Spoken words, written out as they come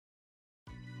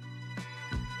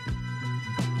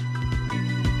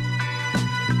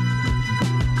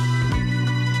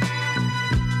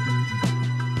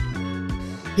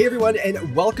Hey everyone,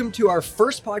 and welcome to our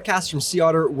first podcast from Sea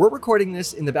Otter. We're recording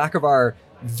this in the back of our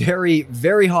very,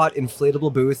 very hot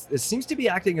inflatable booth. It seems to be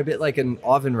acting a bit like an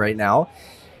oven right now.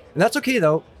 And that's okay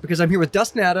though, because I'm here with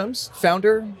Dustin Adams,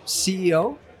 founder,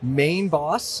 CEO, main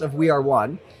boss of We Are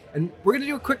One. And we're going to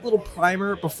do a quick little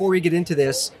primer before we get into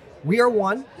this. We Are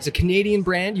One is a Canadian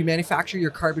brand. You manufacture your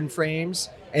carbon frames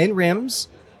and rims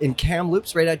in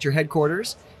Kamloops right at your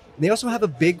headquarters. And they also have a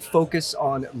big focus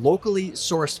on locally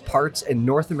sourced parts and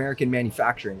North American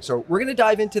manufacturing. So we're going to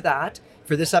dive into that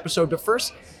for this episode. But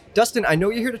first, Dustin, I know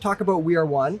you're here to talk about We Are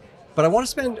One, but I want to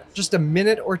spend just a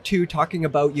minute or two talking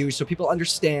about you so people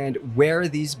understand where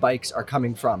these bikes are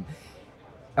coming from.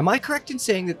 Am I correct in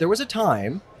saying that there was a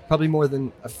time, probably more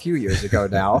than a few years ago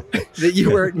now, that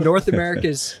you were North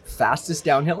America's fastest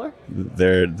downhiller?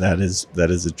 That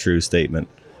is a true statement.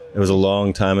 It was a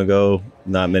long time ago.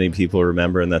 Not many people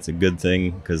remember, and that's a good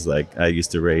thing because I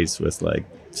used to race with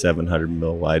 700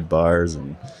 mil wide bars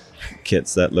and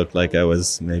kits that looked like I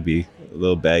was maybe a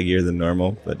little baggier than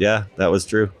normal. But yeah, that was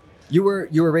true. You were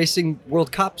racing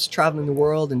World Cups, traveling the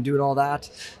world and doing all that?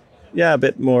 Yeah, a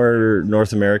bit more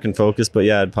North American focused, but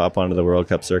yeah, I'd pop onto the World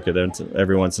Cup circuit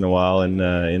every once in a while in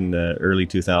the early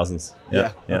 2000s.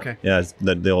 Yeah. Okay. Yeah,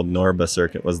 the old Norba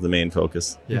circuit was the main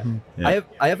focus. Yeah. Mm-hmm. Yeah.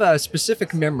 I have a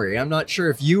specific memory. I'm not sure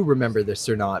if you remember this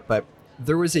or not, but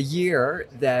there was a year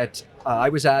that I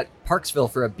was at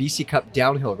Parksville for a BC Cup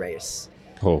downhill race.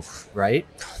 Oh. Right?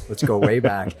 Let's go way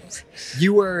back.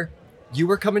 You were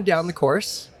coming down the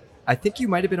course. I think you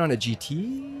might have been on a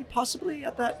GT possibly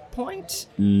at that point.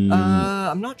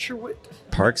 I'm not sure what.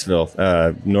 Parksville,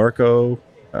 Norco,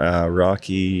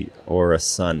 Rocky, or a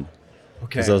Sun. Okay.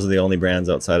 Because those are the only brands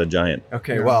outside of Giant.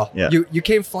 Okay, well, you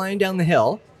came flying down the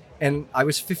hill, and I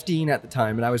was 15 at the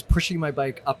time, and I was pushing my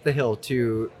bike up the hill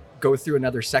to go through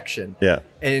another section. Yeah.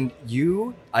 And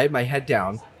I had my head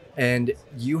down, and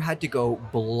you had to go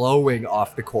blowing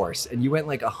off the course, and you went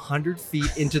 100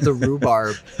 feet into the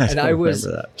rhubarb, and I was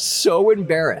so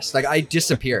embarrassed. I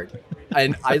disappeared,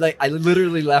 and I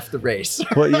literally left the race.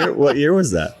 What year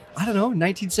was that? I don't know,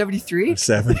 1973?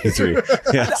 73.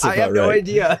 Yeah, I have no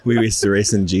idea. We used to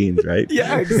race in jeans, right?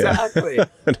 Yeah, exactly. I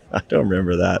don't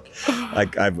remember that.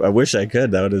 I wish I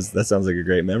could. That sounds like a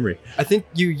great memory. I think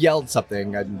you yelled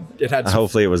something, and it had.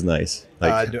 Hopefully, it was nice.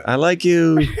 I like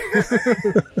you.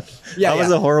 I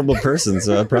was a horrible person,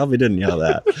 so I probably didn't yell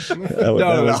that.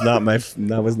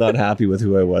 I was not happy with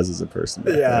who I was as a person.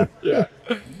 Yeah. Yeah.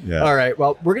 All right.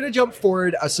 Well, we're gonna jump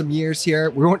forward some years here.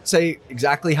 We won't say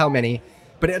exactly how many.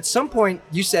 But at some point,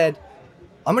 you said,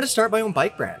 "I'm going to start my own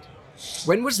bike brand."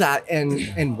 When was that,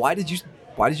 and why did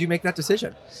you make that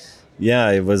decision?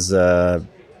 Yeah, it was. I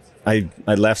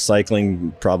left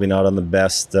cycling probably not on the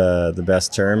best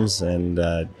terms, and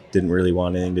didn't really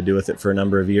want anything to do with it for a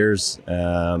number of years.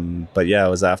 But yeah, it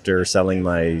was after selling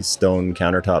my stone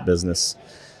countertop business.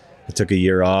 I took a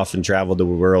year off and traveled the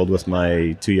world with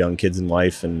my 2 young kids and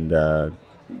wife, and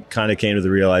kind of came to the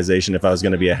realization if I was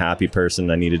going to be a happy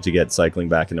person, I needed to get cycling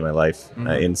back into my life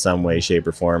in some way, shape,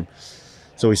 or form.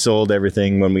 So we sold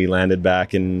everything when we landed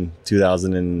back in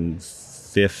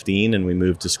 2015, and we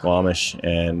moved to Squamish,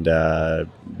 and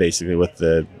basically with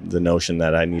the notion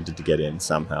that I needed to get in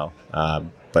somehow.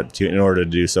 But in order to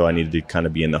do so, I needed to kind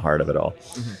of be in the heart of it all.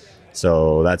 Mm-hmm.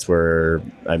 So that's where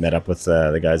I met up with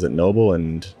the guys at Noble,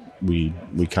 and we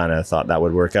kind of thought that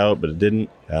would work out, but it didn't.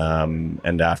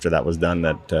 And after that was done,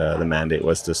 that the mandate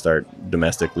was to start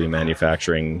domestically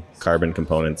manufacturing carbon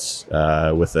components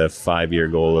with a 5-year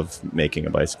goal of making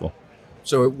a bicycle.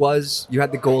 So you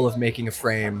had the goal of making a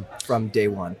frame from day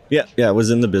one. Yeah, it was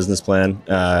in the business plan.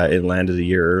 It landed a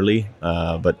year early,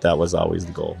 but that was always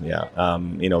the goal. Yeah,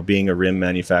 being a rim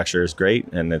manufacturer is great,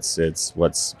 and it's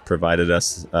what's provided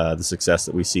us the success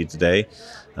that we see today.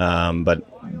 But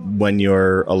when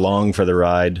you're along for the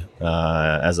ride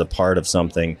as a part of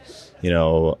something,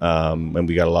 and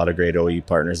we got a lot of great OE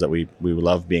partners that we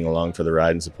love being along for the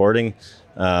ride and supporting.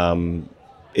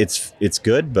 It's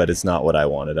good, but it's not what I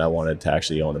wanted. I wanted to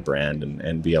actually own a brand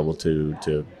and be able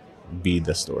to be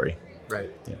the story.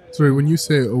 Right. Yeah. Sorry, when you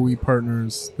say OE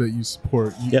partners that you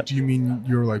support, do you mean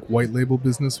your white label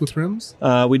business with rims?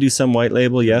 We do some white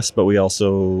label, yes, but we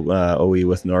also OE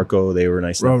with Norco. They were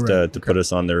nice enough to put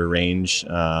us on their range.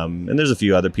 And there's a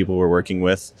few other people we're working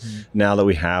with. Now that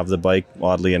we have the bike,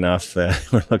 oddly enough,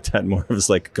 we're looked at more as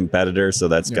like a competitor. So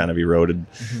that's kind of eroded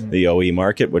the OE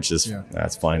market, which is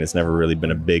that's fine. It's never really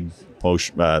been a big push,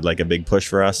 a big push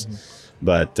for us.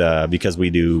 But because we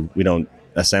don't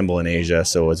assemble in Asia,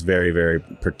 so it's very, very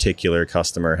particular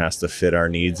customer, has to fit our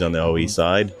needs on the OE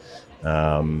side.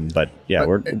 But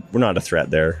we're not a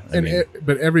threat there.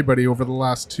 But everybody over the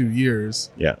last 2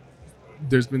 years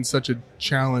there's been such a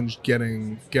challenge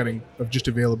getting of just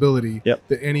availability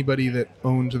that anybody that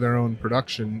owned their own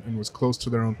production and was close to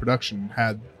their own production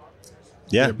had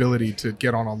the ability to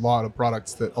get on a lot of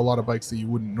bikes that you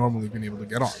wouldn't normally been able to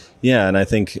get on. Yeah, and I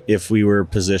think if we were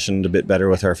positioned a bit better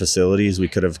with our facilities, we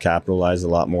could have capitalized a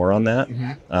lot more on that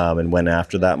and went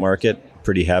after that market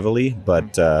pretty heavily.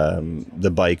 But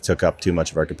the bike took up too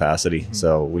much of our capacity,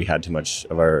 so we had too much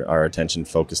of our attention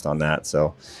focused on that.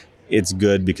 So it's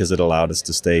good because it allowed us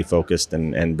to stay focused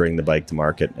and bring the bike to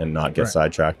market and not get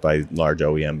sidetracked by large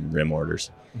OEM rim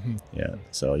orders. Yeah,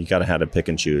 so you gotta have to pick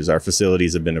and choose. Our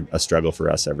facilities have been a struggle for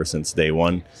us ever since day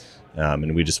one,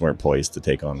 and we just weren't poised to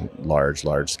take on large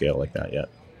scale like that yet.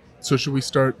 So should we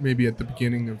start maybe at the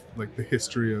beginning of like the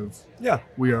history of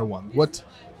We Are One?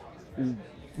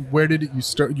 Where did you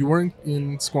start? You were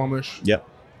in Squamish. Yep.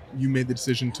 You made the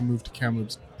decision to move to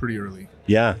Kamloops pretty early.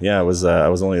 Yeah. I was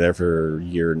only there for a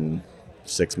year and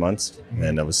 6 months,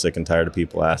 and I was sick and tired of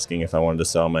people asking if I wanted to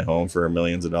sell my home for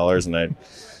millions of dollars, and I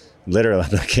literally,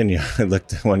 I'm not kidding you, I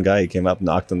looked at one guy, he came up,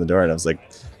 knocked on the door, and I was like,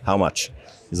 how much?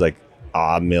 He's like,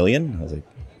 $1 million? I was like,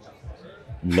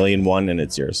 $1.1 million, and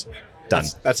it's yours. Done.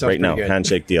 That sounds right now. good.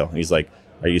 Handshake deal. He's like,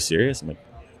 are you serious? I'm like,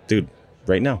 dude,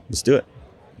 right now, let's do it.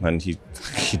 And he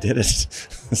did it.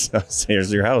 So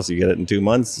here's your house. You get it in 2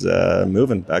 months,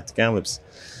 moving back to Kamloops.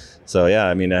 So yeah,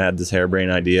 I mean, I had this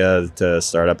harebrained idea to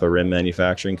start up a rim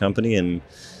manufacturing company and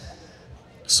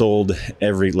sold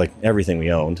everything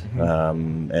we owned,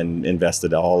 and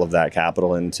invested all of that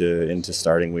capital into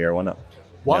starting We Are One Up.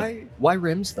 Why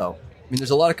rims though? I mean,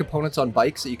 there's a lot of components on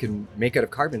bikes that you can make out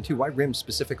of carbon too. Why rims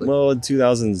specifically? Well, in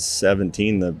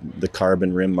 2017, the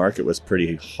carbon rim market was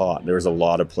pretty hot. There was a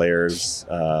lot of players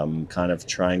kind of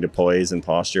trying to poise and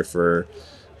posture for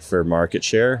market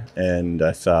share, and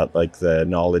I felt like the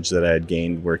knowledge that I had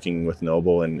gained working with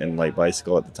Noble and Light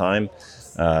Bicycle at the time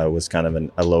was kind of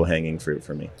a low-hanging fruit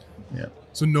for me. Yeah.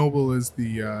 So Noble is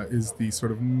the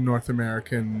sort of North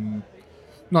American,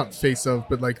 not face of,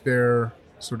 but like their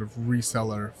sort of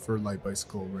reseller for light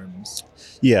bicycle rims.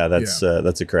 Yeah, that's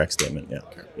a correct statement. Yeah.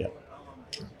 Okay. Yeah.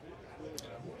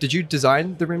 Did you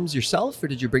design the rims yourself, or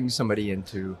did you bring somebody in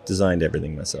to? Designed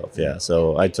everything myself. Yeah.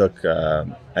 So I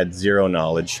had zero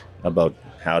knowledge about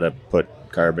how to put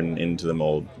carbon into the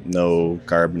mold. No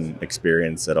carbon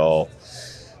experience at all.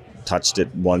 Touched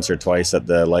it once or twice at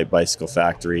the light bicycle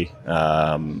factory.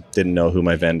 Didn't know who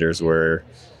my vendors were.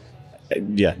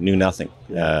 Knew nothing.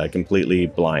 Completely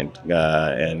blind,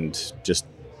 and just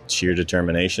sheer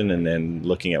determination, and then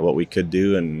looking at what we could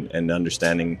do and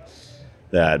understanding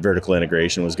that vertical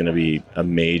integration was going to be a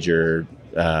major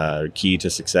key to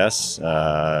success.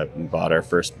 Bought our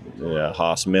first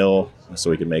Haas mill so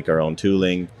we could make our own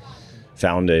tooling.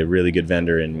 Found a really good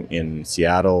vendor in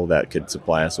Seattle that could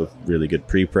supply us with really good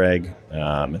pre-preg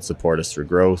and support us through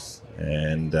growth,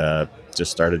 and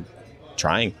just started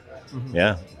trying.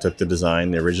 Yeah, took the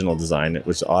original design,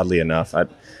 which oddly enough, I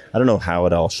don't know how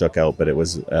it all shook out, but it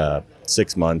was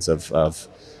 6 months of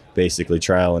basically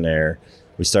trial and error.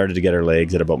 We started to get our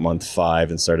legs at about month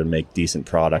 5 and started to make decent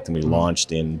product, and we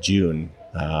launched in June,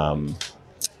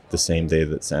 the same day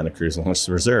that Santa Cruz launched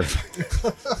the Reserve.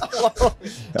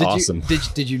 Awesome.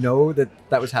 Did you know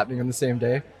that was happening on the same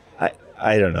day?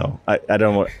 I don't know. I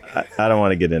don't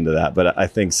want to get into that, but I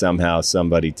think somehow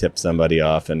somebody tipped somebody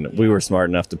off, and we were smart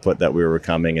enough to put that we were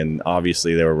coming, and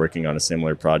obviously they were working on a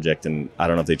similar project, and I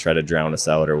don't know if they tried to drown us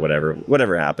out or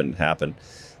whatever happened,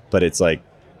 but it's like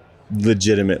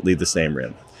legitimately the same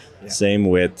rim, same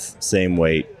width, same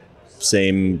weight,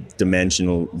 same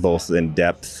dimensional, both in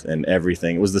depth and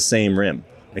everything. It was the same rim,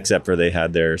 except for they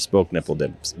had their spoke nipple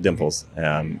dimples.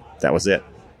 That was it.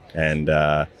 And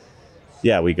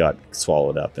we got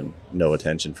swallowed up and no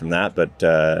attention from that, but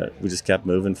we just kept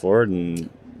moving forward and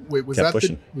kept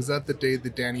pushing. Was that the day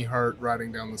that Danny Hart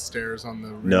riding down the stairs on the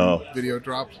rim video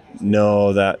dropped?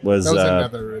 No, that was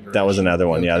another iteration. That was another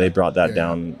one. Okay. Yeah, they brought that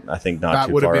down, I think, not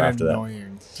too far after that. That would have been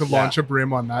annoying. To launch a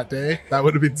brim on that day, that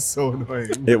would have been so annoying.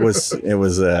 It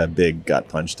was a big gut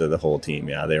punch to the whole team.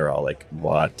 Yeah, they were all like,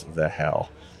 what the hell?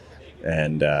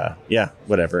 And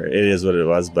whatever. It is what it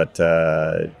was, but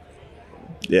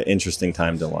interesting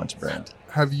time to launch a brand.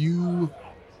 Have you...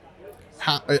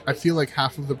 I feel like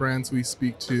half of the brands we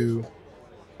speak to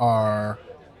are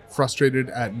frustrated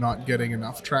at not getting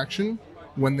enough traction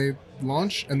when they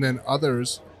launch, and then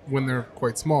others, when they're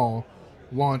quite small,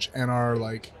 launch and are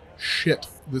like, shit,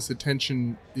 this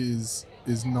attention is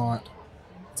not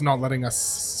letting us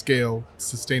scale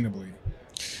sustainably.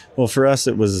 Well, for us,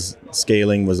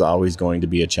 scaling was always going to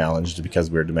be a challenge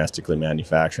because we were domestically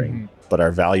manufacturing. Mm-hmm. But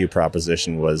our value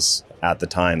proposition was, at the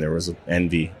time, there was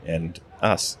Envy and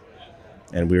us.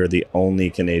 and we were the only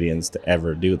Canadians to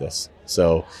ever do this.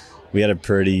 So we had a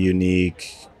pretty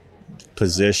unique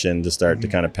position to start to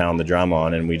kind of pound the drum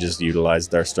on, and we just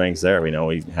utilized our strengths there. We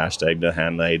hashtagged the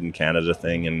Handmade in Canada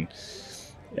thing, and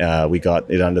we got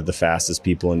it under the fastest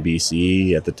people in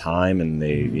BC at the time, and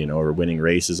they were winning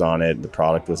races on it. The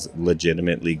product was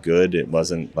legitimately good. It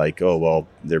wasn't like, oh well,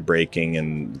 they're breaking,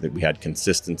 and we had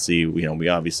consistency. We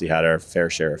obviously had our fair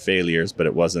share of failures, but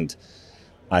it wasn't,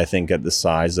 I think, at the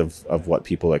size of what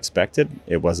people expected.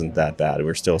 It wasn't that bad.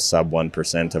 We're still sub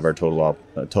 1% of our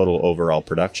total overall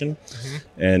production.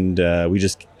 And we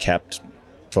just kept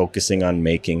focusing on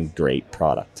making great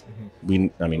product.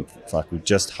 We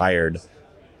just hired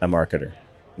a marketer.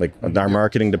 Like our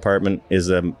marketing department is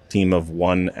a team of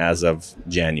one as of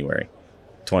January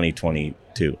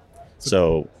 2022.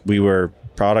 So we were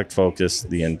product focused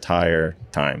the entire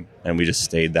time, and we just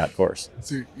stayed that course.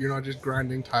 So you're not just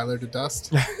grinding Tyler to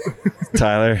dust?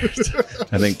 Tyler,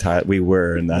 I think we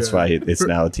were, and that's why it's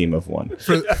now a team of one.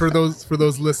 For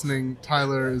those listening,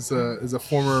 Tyler is a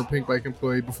former Pink Bike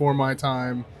employee before my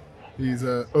time. He's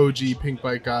a OG Pink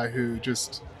Bike guy who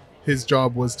just, his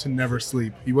job was to never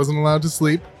sleep. He wasn't allowed to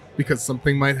sleep because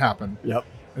something might happen. Yep.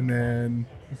 And then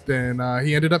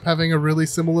he ended up having a really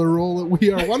similar role at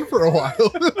We Are One for a while.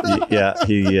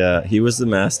 He was the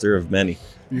master of many.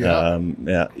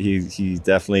 He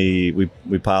definitely,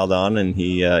 we piled on, and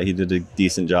he did a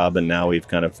decent job, and now we've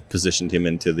kind of positioned him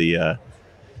into the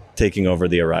taking over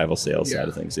the arrival sales side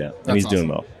of things. And he's doing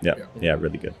well. Yeah,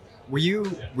 really good. Were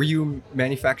you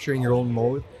manufacturing your own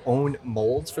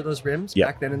molds for those rims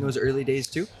back then in those early days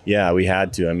too? Yeah, we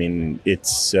had to. I mean,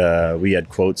 it's we had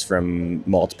quotes from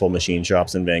multiple machine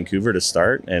shops in Vancouver to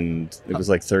start, and it was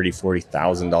like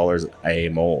 $30,000-$40,000 a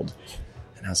mold.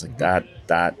 And I was like,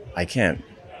 that I can't.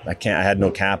 I had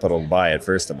no capital to buy it,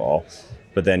 first of all.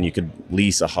 But then you could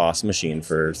lease a Haas machine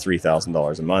for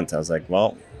 $3,000 a month. I was like,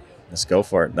 well, let's go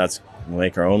for it. We'll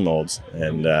make our own molds.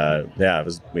 And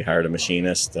we hired a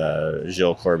machinist,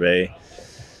 Gilles Corbet,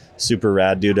 super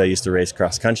rad dude I used to race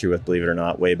cross country with, believe it or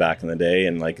not, way back in the day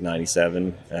in like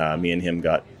 97. Me and him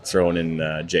got thrown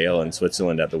in jail in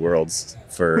Switzerland at the Worlds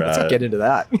for... Let's get into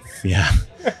that. Yeah.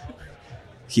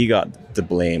 He got the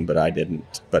blame, but I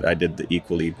didn't. But I did the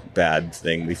equally bad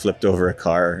thing. We flipped over a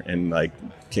car and like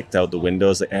kicked out the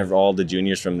windows. All the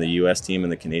juniors from the U.S. team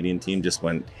and the Canadian team just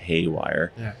went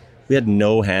haywire. Yeah. We had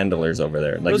no handlers over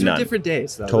there. Like those none. Were different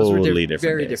days, though. Totally different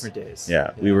very days. Different days.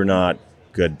 Yeah, we were not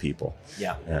good people.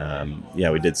 Yeah.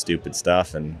 We did stupid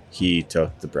stuff, and he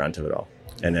took the brunt of it all,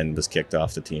 and then was kicked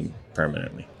off the team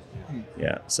permanently.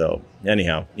 Yeah. So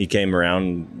anyhow, he came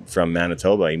around from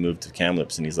Manitoba. He moved to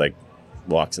Kamloops, and he's like,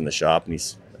 walks in the shop, and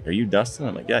he's like, "Are you Dustin?"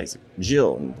 I'm like, "Yeah." He's like,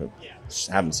 "Jill." And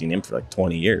I haven't seen him for like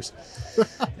 20 years.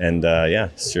 And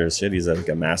sure as shit, he's like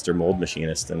a master mold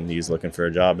machinist, and he's looking for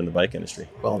a job in the bike industry.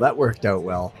 Well, that worked out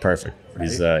well. Perfect.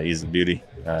 Right? He's a beauty.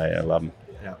 I love him.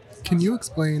 Yeah. Can you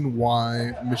explain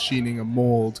why machining a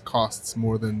mold costs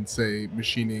more than, say,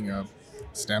 machining a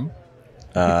stem?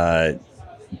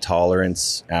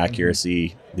 Tolerance,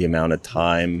 accuracy, the amount of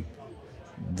time,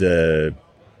 the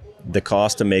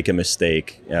cost to make a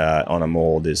mistake on a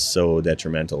mold is so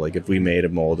detrimental. Like if we made a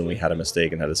mold and we had a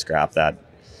mistake and had to scrap that,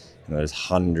 there's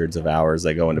hundreds of hours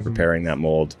that go into preparing that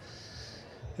mold.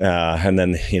 And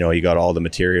then, you got all the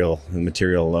material. The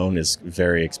material alone is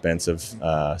very expensive.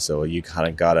 So you kind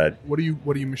of got to... What do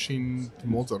you machine the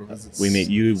molds out of? Is it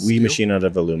we machine out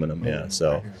of aluminum. Yeah.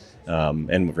 So,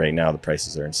 and right now the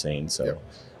prices are insane. So, yeah.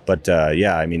 But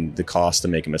I mean, the cost to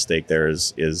make a mistake there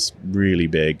is really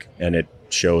big, and it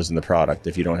shows in the product.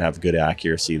 If you don't have good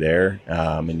accuracy there,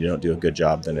 and you don't do a good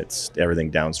job, then it's everything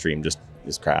downstream just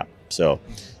is crap. So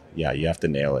yeah, you have to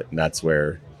nail it. And that's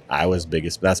where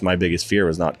that's my biggest fear,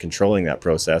 was not controlling that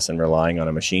process and relying on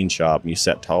a machine shop. You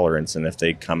set tolerance, and if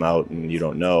they come out and you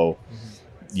don't know,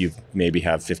 you maybe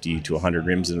have 50 to 100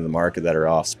 rims into the market that are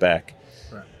off spec.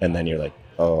 Right. And then you're like,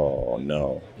 oh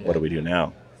no, what do we do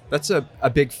now? That's a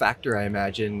big factor, I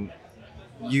imagine.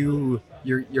 Your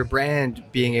brand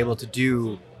being able to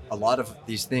do a lot of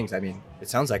these things. I mean, it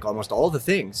sounds like almost all the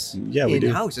things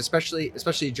in-house,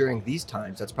 especially during these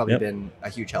times. That's probably been a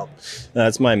huge help.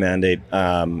 That's my mandate.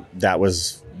 That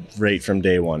was right from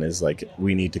day one, is like,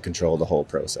 we need to control the whole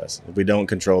process. If we don't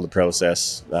control the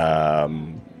process,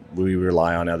 we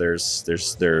rely on others.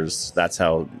 That's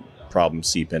how problems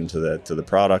seep into the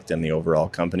product and the overall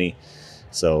company.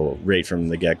 So right from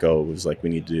the get-go, it was like, we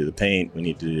need to do the paint, we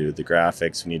need to do the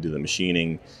graphics, we need to do the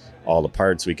machining, all the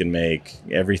parts we can make,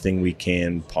 everything we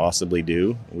can possibly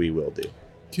do, we will do.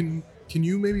 Can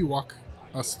you maybe walk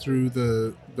us through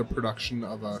the production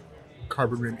of a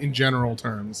carbon rim in general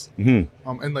terms?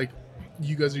 Mm-hmm. And like,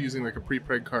 you guys are using like a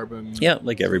pre-preg carbon. Yeah,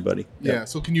 like everybody. Yeah.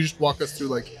 So can you just walk us through,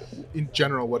 like, in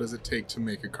general, what does it take to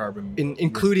make a carbon?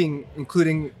 Including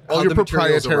all how your the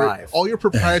materials proprietary, arrive. all your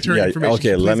proprietary Yeah, information.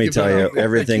 okay, let me Please tell give you it out.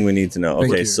 everything we need to know.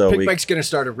 Thank Okay, you. so Big Mike's gonna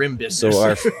start a rim business.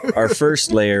 So our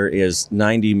first layer is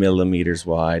 90 millimeters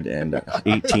wide and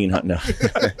 1800.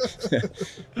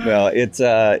 No, well,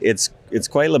 it's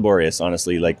quite laborious,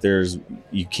 honestly. Like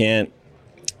you can't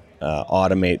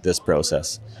automate this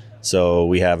process. So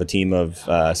we have a team of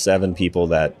 7 people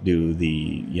that do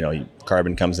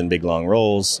carbon comes in big long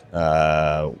rolls.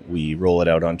 We roll it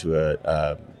out onto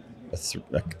a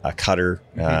cutter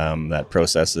that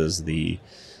processes the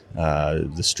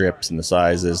strips and the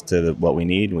sizes to what we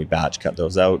need, and we batch cut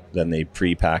those out. Then they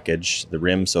pre-package the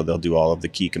rim, so they'll do all of the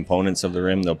key components of the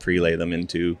rim. They'll pre-lay them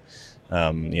into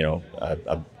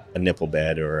a nipple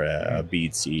bed or a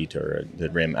bead seat or the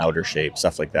rim outer shape,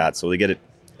 stuff like that. So they get it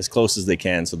as close as they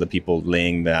can, so the people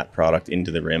laying that product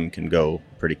into the rim can go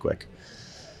pretty quick.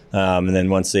 And then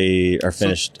once they are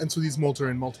finished, so these molds are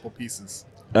in multiple pieces.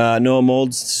 no,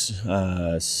 molds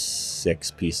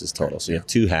 6 pieces total. So you have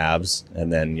 2 halves,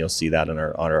 and then you'll see that on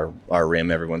our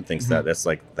rim. Everyone thinks that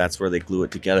that's where they glue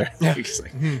it together.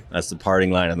 That's the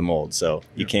parting line of the mold. So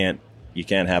you can't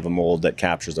have a mold that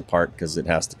captures a part because it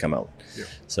has to come out. Yeah.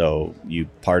 So you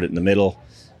part it in the middle,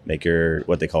 make your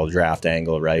what they call draft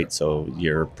angle, right? Yeah. So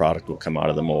your product will come out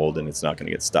of the mold and it's not going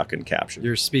to get stuck and captured.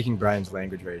 You're speaking Brian's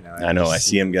language right now. I know. I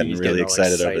see him getting really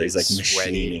excited over it. He's like,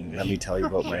 sweaty. machining. Let me tell you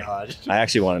about I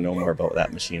actually want to know more about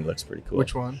that machine. It looks pretty cool.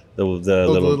 Which one? The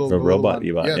little robot one.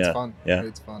 you bought. Yeah, it's fun. Yeah,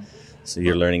 it's fun. So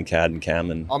you're learning CAD and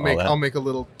CAM and I'll make a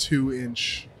little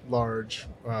 2-inch large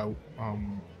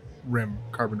rim,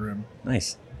 carbon rim.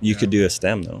 Nice. You could do a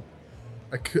stem though.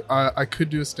 I could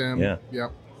do a stem. Yeah.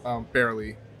 Yep.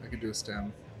 Barely. I could do a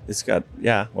stem. It's got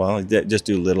just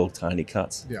do little tiny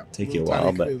cuts. Yeah. Take you a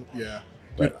while, but yeah.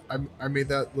 But dude, I made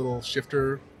that little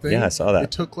shifter thing. Yeah, I saw that.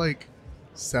 It took like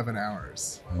 7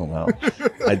 hours. Oh wow.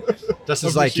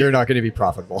 Dustin's like, you're not going to be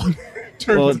profitable.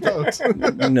 Turns out.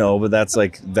 No, but that's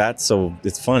so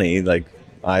it's funny. Like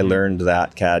I learned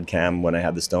that CAD CAM when I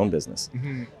had the stone business.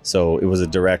 Mm-hmm. So it was a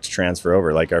direct transfer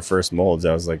over. Like our first molds,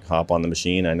 I was like, hop on the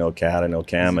machine. I know CAD, I know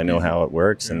CAM, I know how it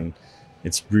works, and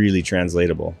it's really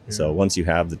translatable. Yeah. So once you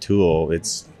have the tool,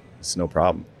 it's no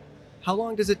problem. How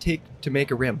long does it take to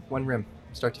make a rim? One rim,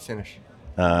 start to finish?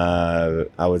 I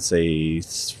would say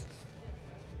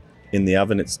in the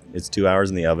oven, it's 2 hours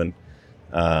in the oven.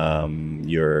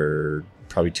 You're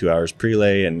probably 2 hours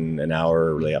pre-lay and an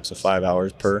hour layup, so 5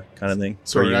 hours per kind of thing.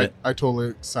 Sorry, I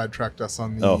totally sidetracked us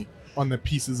on the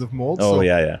pieces of molds. Oh, so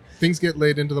yeah. Things get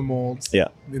laid into the molds. Yeah.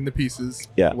 In the pieces.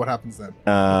 Yeah. What happens then?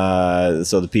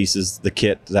 So the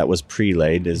kit that was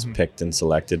pre-laid is picked and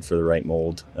selected for the right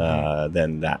mold.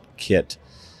 Then that kit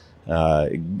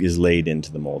is laid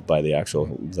into the mold by the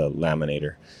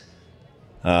laminator.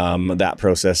 That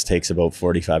process takes about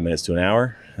 45 minutes to an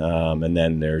hour. And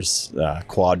then there's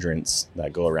quadrants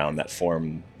that go around that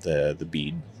form the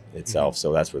bead itself.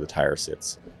 So that's where the tire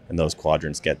sits. And those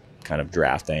quadrants get kind of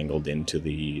draft angled into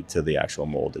the actual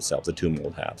mold itself, the 2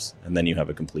 mold halves. And then you have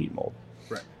a complete mold.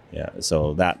 Right. Yeah.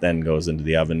 So that then goes into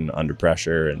the oven under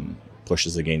pressure and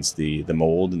pushes against the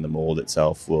mold, and the mold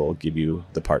itself will give you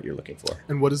the part you're looking for.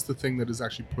 And what is the thing that is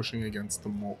actually pushing against the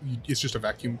mold? It's just a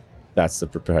vacuum? That's the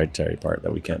proprietary part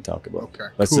that we can't talk about. Okay.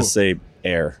 Let's just say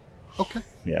air. Okay.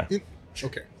 Yeah.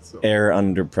 Okay. So. Air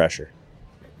under pressure.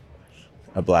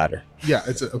 A bladder. Yeah,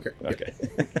 it's okay. Okay.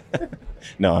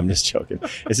 No, I'm just joking.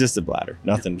 It's just a bladder.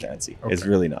 Nothing fancy. Okay. It's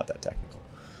really not that technical.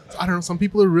 I don't know. Some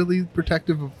people are really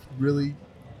protective of really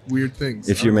weird things.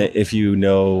 If you've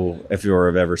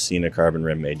ever seen a carbon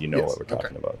rim made, you know what we're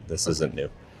talking about. This isn't new.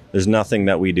 There's nothing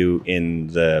that we do in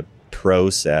the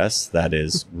process that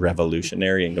is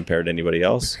revolutionary and compared to anybody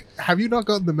else. Have you not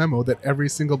gotten the memo that every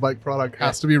single bike product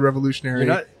has to be revolutionary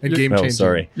and game changing?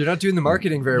 Sorry, you're not doing the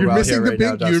marketing very well here right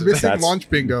now, Dustin. You're missing launch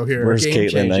bingo here. Where's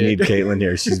Caitlin? I need Caitlin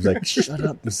here. She's like, shut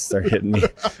up and start hitting me.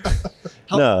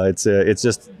 No, it's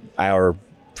just our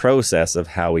process of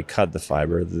how we cut the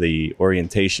fiber, the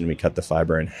orientation we cut the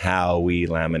fiber, and how we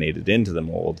laminate it into the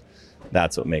mold.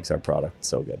 That's what makes our product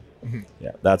so good. Mm-hmm.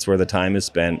 Yeah, that's where the time is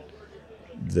spent.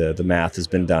 The math has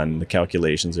been done, the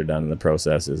calculations are done, and the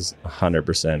process is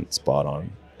 100% spot on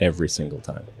every single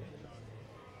time.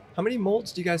 How many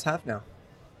molds do you guys have now?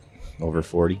 Over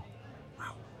 40.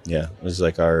 Wow. Yeah, it's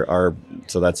like our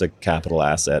so that's a capital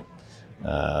asset.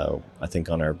 I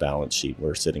think on our balance sheet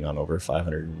we're sitting on over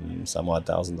 $500 and some odd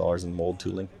 $1,000 in mold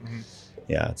tooling. Mm-hmm.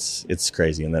 Yeah, it's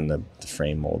crazy. And then the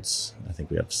frame molds, I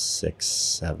think we have 6,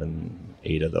 7,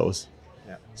 8 of those.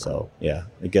 Yeah. So yeah,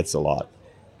 it gets a lot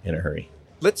in a hurry.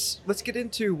 let's get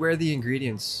into where the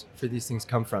ingredients for these things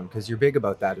come from, because you're big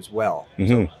about that as well.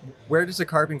 Mm-hmm. So where does the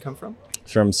carbon come from?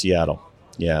 From Seattle.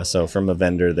 Yeah, so from a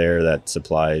vendor there that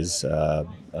supplies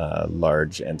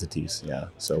large entities. Yeah,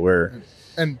 so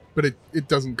but it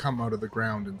doesn't come out of the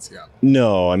ground in Seattle.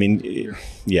 No, I mean,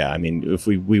 yeah, I mean, if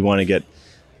we want to get,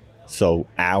 so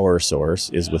our source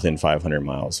is within 500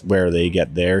 miles. Where they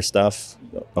get their stuff,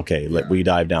 okay, we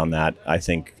dive down that. I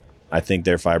think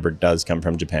their fiber does come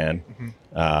from Japan.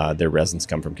 Mm-hmm. Their resins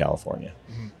come from California.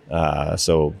 Mm-hmm.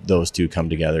 So those two come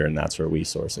together, and that's where we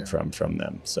source it from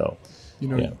them. So,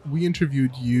 we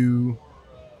interviewed you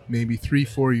maybe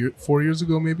 4 years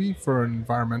ago, maybe, for an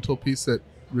environmental piece that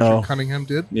Richard Cunningham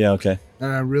did. Yeah, okay.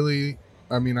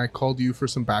 And I called you for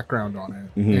some background on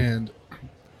it. Mm-hmm. And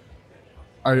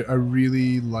I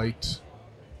really liked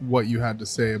what you had to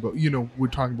say about, we're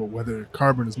talking about whether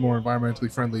carbon is more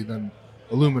environmentally friendly than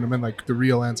aluminum. And like the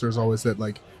real answer is always that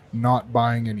like not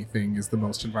buying anything is the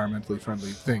most environmentally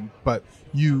friendly thing. But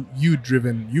you've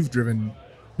driven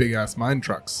big ass mine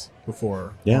trucks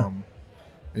before. Yeah.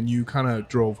 And you kind of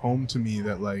drove home to me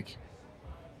that like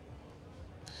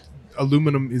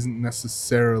aluminum isn't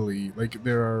necessarily like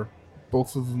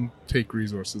both of them take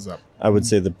resources up. I would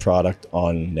say the product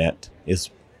on net is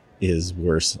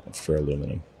worse for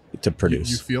aluminum to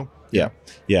produce. You feel? Yeah.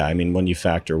 I mean, when you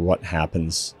factor what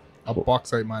happens, a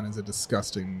bauxite mine is a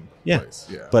disgusting place.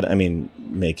 Yeah. But I mean,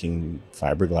 making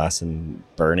fiberglass and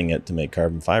burning it to make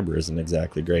carbon fiber isn't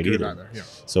exactly great either. Yeah.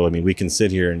 So I mean, we can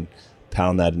sit here and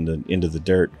pound that into the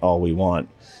dirt all we want,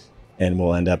 and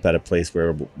we'll end up at a place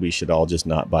where we should all just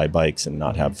not buy bikes and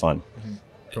not have fun. Mm-hmm.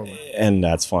 Totally. And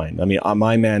that's fine. I mean,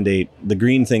 my mandate, the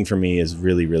green thing for me is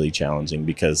really, really challenging,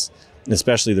 because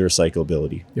especially the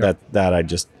recyclability. Yeah. That I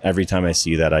just, every time I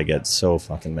see that, I get so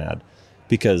fucking mad.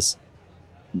 Because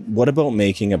what about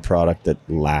making a product that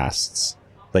lasts?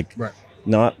 Like,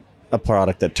 not a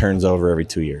product that turns over every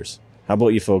 2 years. How about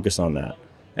you focus on that?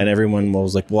 And everyone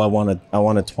was like, well, I want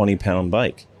a 20-pound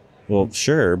bike. Well,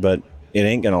 sure, but it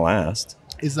ain't going to last.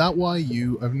 Is that why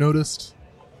I've noticed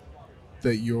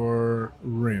that your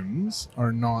rims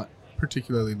are not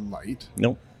particularly light?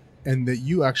 Nope. And that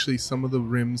you actually, some of the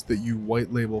rims that you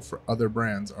white label for other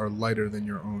brands are lighter than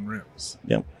your own rims.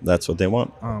 Yep, that's what they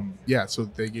want. So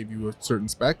they gave you a certain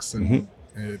specs and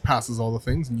it passes all the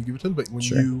things and you give it to them. But when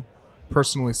you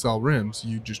personally sell rims,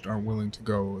 you just aren't willing to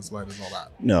go as light as all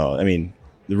that. No, I mean,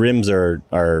 the rims are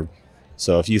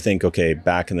so if you think, okay,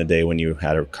 back in the day when you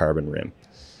had a carbon rim,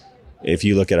 if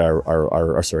you look at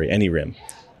any rim,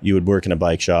 you would work in a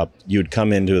bike shop. You would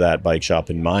come into that bike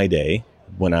shop in my day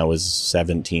when I was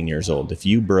 17 years old. If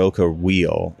you broke a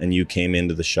wheel and you came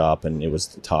into the shop and it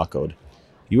was tacoed,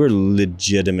 you were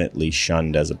legitimately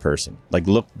shunned as a person, like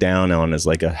looked down on as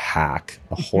like a hack,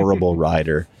 a horrible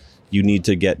rider. You need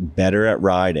to get better at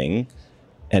riding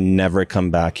and never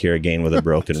come back here again with a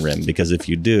broken rim, because if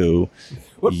you do...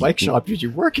 What bike shop did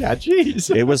you work at?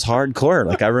 Jeez. It was hardcore.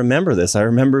 Like, I remember this. I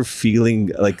remember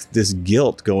feeling like this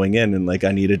guilt going in, and like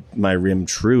I needed my rim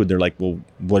true. They're like, well,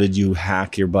 what did you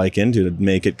hack your bike into to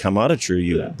make it come out of true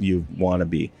you want to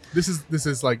be? This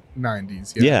is like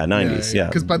 90s. Yeah, 90s, yeah.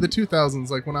 Because by the 2000s,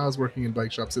 like when I was working in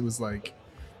bike shops, it was like,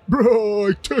 bro,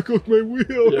 I took off my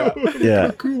wheel. Yeah. Look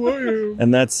how cool I am.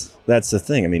 And that's the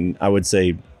thing. I mean, I would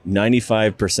say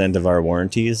 95% of our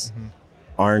warranties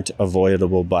aren't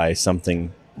avoidable by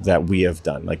something that we have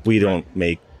done. Like, we don't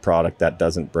make product that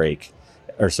doesn't break,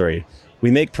 we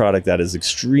make product that is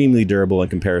extremely durable in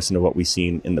comparison to what we've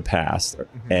seen in the past.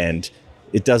 And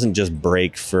it doesn't just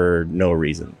break for no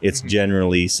reason. It's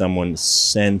generally someone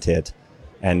sent it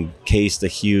and cased a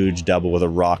huge double with a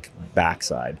rock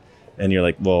backside. And you're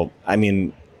like, well, I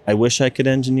mean, I wish I could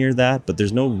engineer that, but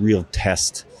there's no real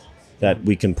test that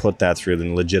we can put that through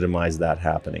and legitimize that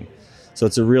happening. So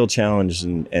it's a real challenge,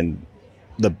 and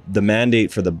the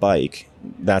mandate for the bike,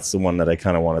 that's the one that I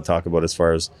kind of want to talk about as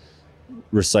far as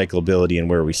recyclability and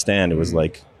where we stand. It was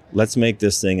like, let's make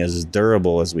this thing as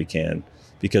durable as we can,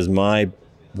 because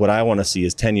what I want to see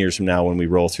is 10 years from now when we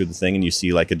roll through the thing and you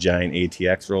see like a giant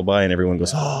ATX roll by and everyone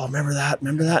goes, oh, remember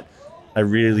that? I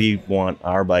really want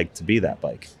our bike to be that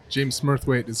bike. James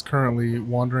Smurthwaite is currently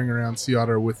wandering around Sea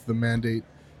Otter with the mandate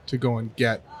to go and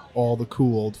get all the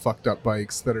cool old fucked up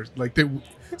bikes that are like,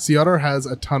 Sea Otter has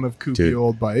a ton of kooky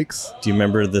old bikes. Do you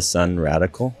remember the Sun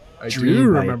Radical? I do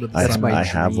remember the Sun Radical. I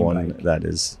have one that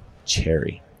is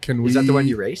cherry. Is that the one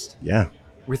you raced? Yeah.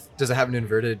 Does it have an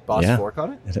inverted Boss fork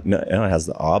on it? No, it has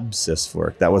the Obsys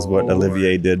fork. That was what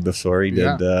Olivier did before he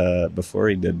did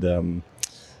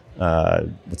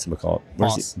what's it called?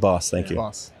 Boss. Boss, thank you.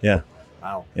 Boss. Yeah.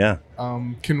 Wow. Yeah.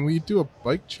 Can we do a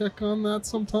bike check on that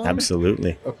sometime?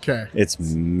 Absolutely. Okay. It's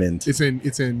mint.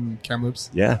 It's in Kamloops?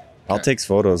 Yeah. I'll take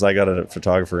photos. I got a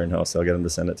photographer in-house. I'll get him to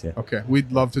send it to you. Okay.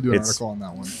 We'd love to do an article on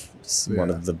that one. It's one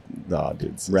of the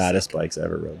raddest bikes I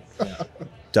ever rode.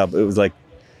 Yeah. It was like,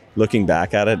 looking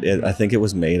back at it, I think it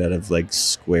was made out of like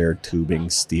square tubing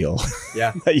steel.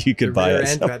 Yeah. That you could buy rear it.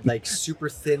 end had like super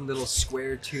thin little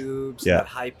square tubes. Yeah. That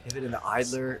high pivot in the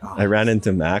idler. Oh, I ran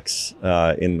into Max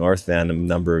in North Van a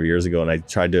number of years ago, and I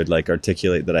tried to like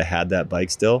articulate that I had that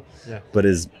bike still. Yeah. But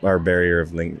our barrier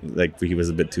of like he was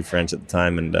a bit too French at the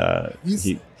time, and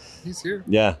He's here.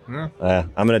 Yeah. I'm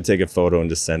gonna take a photo and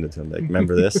just send it to him. Like,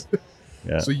 remember this?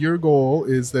 Yeah. So your goal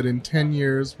is that in 10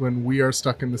 years, when we are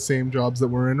stuck in the same jobs that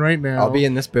we're in right now, I'll be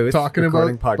in this booth talking about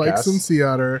podcasts. bikes and Sea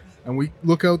Otter, and we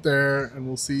look out there and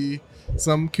we'll see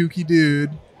some kooky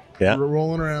dude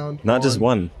rolling around. Not just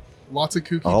one. Lots of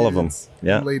kooky all dudes of them.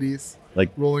 Yeah. and ladies like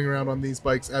rolling around on these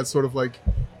bikes as sort of like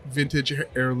vintage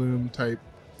heirloom type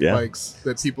bikes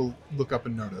that people look up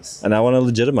and notice. And I want to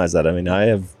legitimize that. I mean, I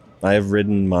have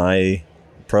ridden my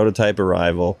prototype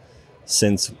Arrival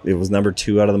since it was number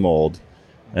 2 out of the mold.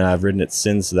 And I've ridden it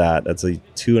since that. That's like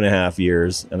 2.5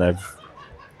 years. And I've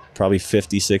probably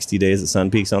 50, 60 days at Sun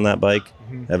Peaks on that bike.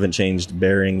 Mm-hmm. Haven't changed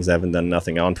bearings. I haven't done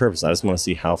nothing on purpose. I just want to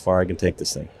see how far I can take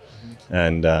this thing. Mm-hmm.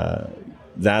 And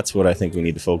that's what I think we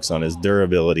need to focus on is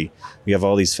durability. We have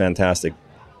all these fantastic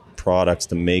products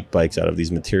to make bikes out of,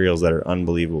 these materials that are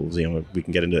unbelievable. You know, we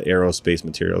can get into aerospace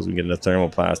materials. We can get into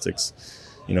thermoplastics.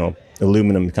 You know,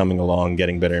 aluminum coming along,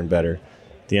 getting better and better.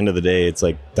 The end of the day, it's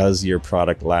like, does your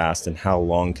product last, and how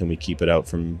long can we keep it out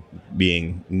from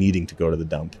needing to go to the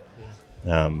dump?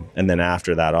 And then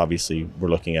after that, obviously, we're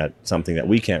looking at something that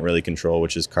we can't really control,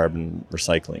 which is carbon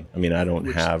recycling. I mean, I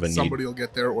don't have a need. Somebody will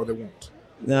get there, or they won't.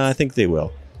 No, I think they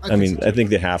will. I think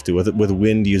they have to. With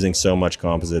wind using so much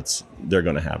composites, they're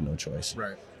going to have no choice.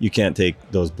 Right. You can't take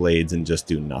those blades and just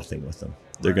do nothing with them.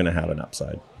 They're going to have an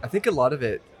upside. I think a lot of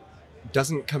it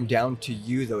doesn't come down to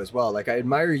you though as well. Like, I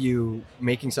admire you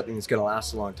making something that's going to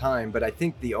last a long time, but I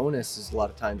think the onus is a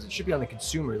lot of times it should be on the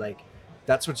consumer. Like,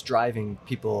 that's what's driving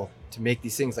people to make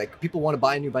these things. Like, people want to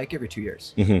buy a new bike every 2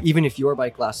 years. Mm-hmm. Even if your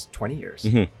bike lasts 20 years,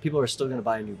 people are still going to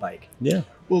buy a new bike. Yeah.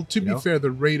 Well, to be fair, the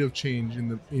rate of change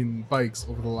in bikes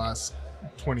over the last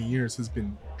 20 years has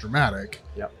been dramatic.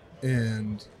 Yep.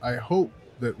 And I hope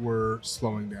that we're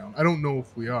slowing down. I don't know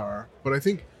if we are, but I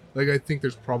think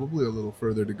there's probably a little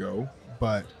further to go,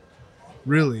 but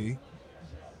really,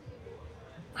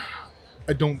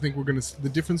 I don't think we're going to... The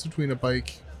difference between a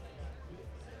bike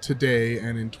today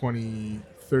and in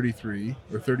 2033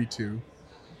 or 32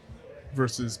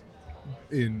 versus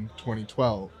in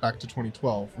 2012, back to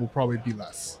 2012, will probably be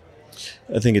less.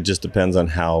 I think it just depends on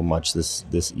how much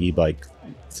this e-bike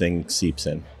thing seeps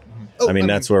in. Mm-hmm. Oh, I mean,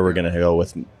 that's where we're going to go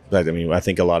with... I mean, I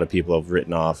think a lot of people have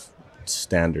written off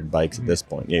standard bikes at this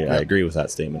point. Yeah, I agree with that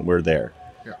statement. We're there.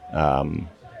 Yeah.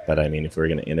 But I mean, if we're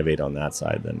going to innovate on that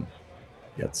side, then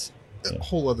that's a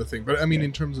whole other thing. But I mean,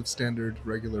 in terms of standard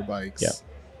regular bikes,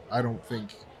 I don't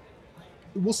think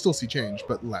we'll still see change,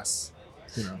 but less.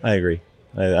 You know. I agree.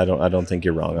 I don't think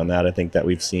you're wrong on that. I think that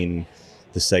we've seen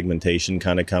the segmentation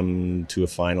kind of come to a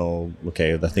final.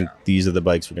 Okay, I think these are the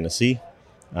bikes we're going to see,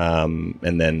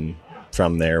 and then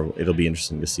from there, it'll be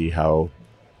interesting to see how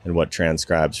and what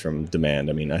transcribes from demand.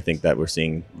 I mean, I think that we're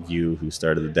seeing you, who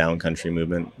started the downcountry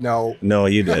movement. No,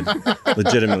 you did.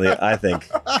 Legitimately, I think.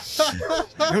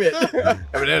 I'm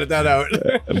gonna edit that out.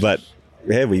 But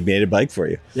hey, we made a bike for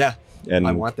you. Yeah, and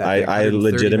I want that. I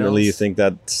legitimately think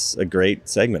that's a great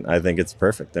segment. I think it's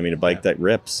perfect. I mean, a bike that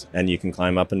rips and you can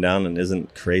climb up and down and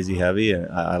isn't crazy heavy, and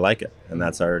I like it. And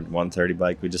that's our 130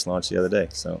 bike we just launched the other day.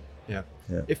 So yeah.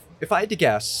 If I had to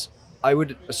guess, I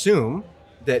would assume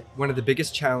that one of the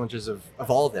biggest challenges of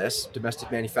all this,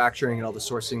 domestic manufacturing and all the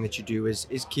sourcing that you do, is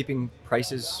keeping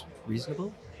prices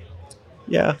reasonable?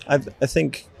 Yeah, I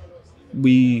think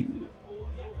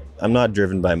I'm not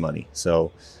driven by money.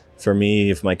 So for me,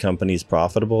 if my company's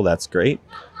profitable, that's great.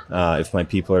 If my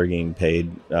people are getting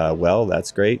paid well,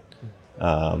 that's great.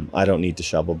 I don't need to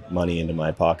shovel money into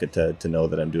my pocket to know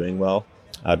that I'm doing well.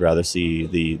 I'd rather see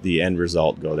the end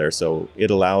result go there. So it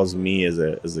allows me as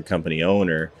a company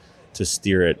owner to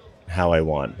steer it how I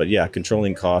want. But yeah,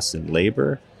 controlling costs and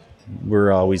labor,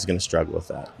 we're always going to struggle with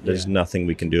that. There's nothing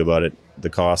we can do about it. The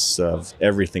costs of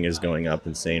everything is going up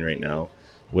insane right now.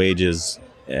 Wages,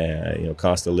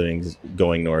 cost of living is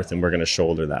going north, and we're going to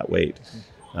shoulder that weight.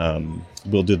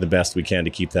 We'll do the best we can to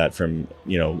keep that from,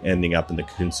 ending up in the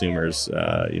consumer's,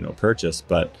 purchase.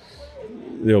 But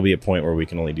there'll be a point where we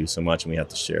can only do so much, and we have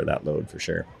to share that load for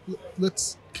sure.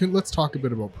 Let's talk a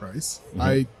bit about price.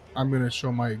 Mm-hmm. I'm going to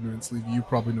show my ignorance. Leave. You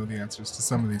probably know the answers to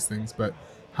some of these things, but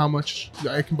how much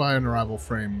I can buy an arrival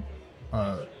frame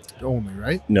only,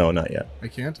 right? No, not yet. I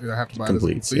can't. I have to buy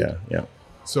Completes, it as a complete. yeah.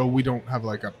 So we don't have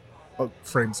like a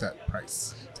frame set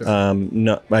price.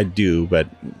 No, I do, but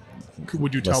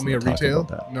would you tell me a retail?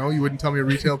 No, you wouldn't tell me a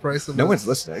retail price of No one's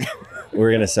listening.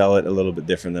 We're going to sell it a little bit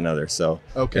different than others, so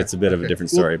it's a bit of a different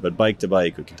story. But bike to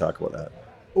bike, we can talk about that.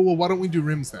 Oh, well, why don't we do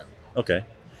rims then? Okay.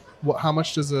 How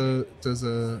much does a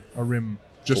rim,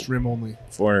 just rim only?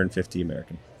 $450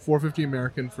 American. $450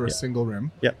 American for a single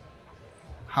rim. Yep.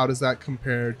 How does that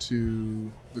compare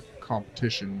to the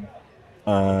competition?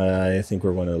 I think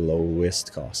we're one of the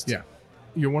lowest cost. Yeah.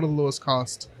 You're one of the lowest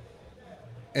cost,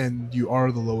 and you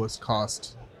are the lowest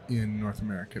cost in North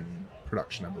American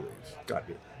production, I believe. Got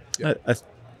it. Yeah.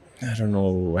 I don't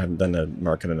know. I haven't done a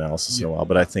market analysis in a while,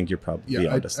 but I think you're probably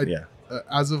beyond us.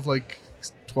 As of like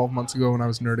 12 months ago when I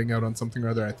was nerding out on something or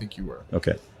other, I think you were.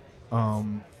 Okay.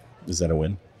 Is that a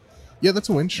win? Yeah, that's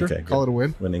a win. Sure. Okay, call it a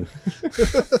win. Winning.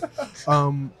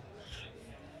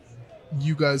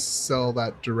 You guys sell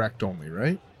that direct only,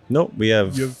 right? Nope, we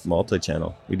have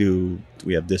multi-channel.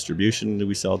 We have distribution that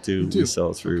we sell to. We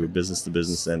sell through business to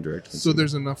business and direct to so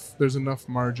consumer. there's enough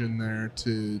margin there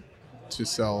to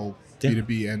sell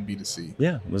B2B and B2C.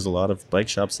 Yeah, there's a lot of bike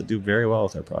shops that do very well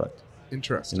with our product.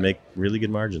 Interesting. And make really good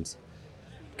margins.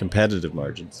 Competitive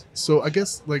margins. So I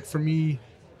guess like for me,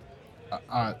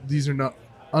 these are not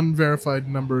unverified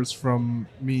numbers from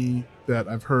me that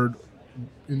I've heard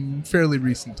in fairly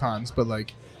recent times, but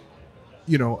like,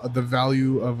 you know, the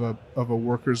value of a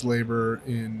worker's labor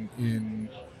in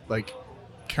like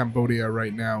Cambodia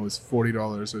right now is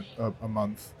 $40 a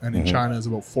month, and in China is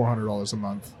about $400 a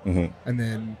month, and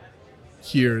then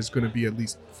here is going to be at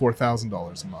least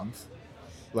 $4,000 a month.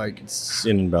 Like it's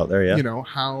in and about there, yeah. You know,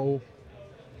 how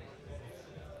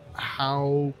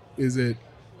is it?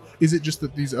 Is it just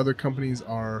that these other companies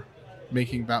are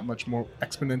making that much more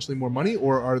exponentially more money,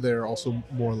 or are there also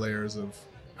more layers of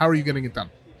how are you getting it done?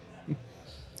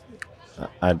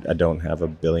 I don't have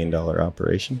 $1 billion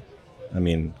operation. I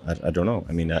mean, I don't know.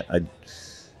 I mean, I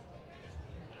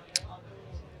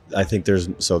think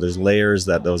there's layers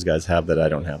that those guys have that I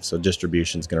don't have. So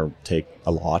distribution is going to take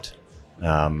a lot.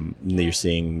 You're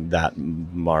seeing that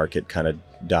market kind of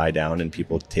die down and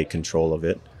people take control of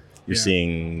it. You're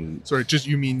seeing. Sorry,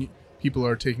 you mean people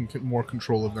are taking more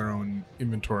control of their own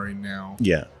inventory now?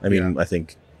 Yeah, I mean, I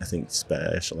think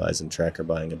Specialized and Trek are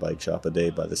buying a bike shop a day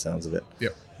by the sounds of it. Yeah.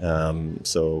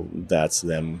 So that's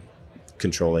them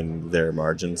controlling their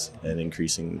margins and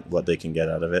increasing what they can get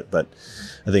out of it. But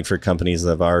I think for companies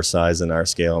of our size and our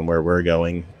scale and where we're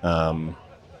going,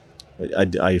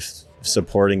 I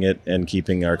supporting it and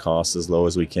keeping our costs as low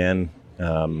as we can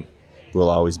will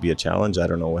always be a challenge. I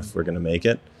don't know if we're going to make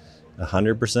it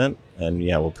 100%, and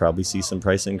we'll probably see some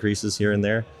price increases here and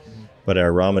there. But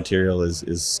our raw material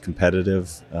is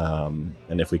competitive, and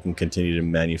if we can continue to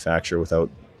manufacture without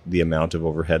the amount of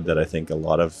overhead that I think a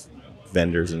lot of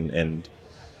vendors and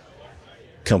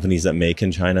companies that make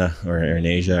in China or in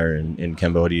Asia or in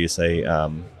Cambodia say,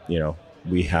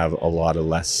 we have a lot of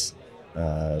less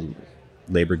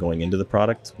labor going into the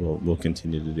product, we'll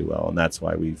continue to do well. And that's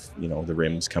why we've, the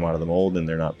rims come out of the mold and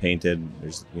they're not painted.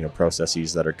 There's,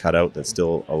 processes that are cut out that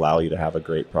still allow you to have a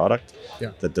great product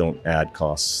that don't add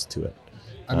costs to it.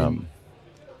 I mean,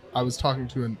 I was talking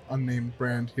to an unnamed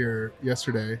brand here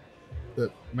yesterday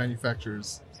that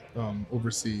manufactures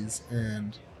overseas,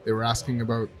 and they were asking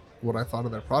about what I thought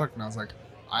of their product, and I was like,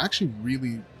 I actually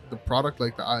really, the product,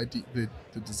 like the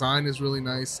design is really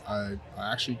nice. I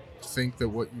actually think that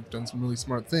what you've done some really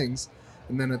smart things,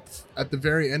 and then at the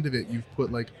very end of it, you've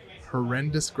put like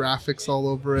horrendous graphics all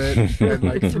over it and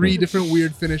like 3 different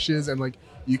weird finishes, and like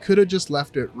you could have just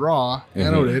left it raw,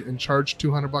 anode it, and charged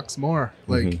 $200 more.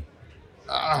 Like,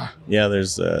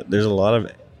 there's a lot of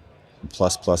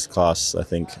plus costs, I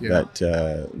think,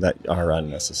 that are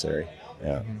unnecessary.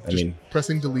 Yeah, I mean,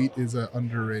 pressing delete is an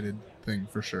underrated thing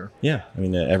for sure. Yeah, I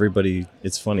mean, everybody.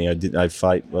 It's funny. I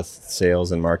fight with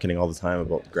sales and marketing all the time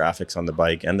about graphics on the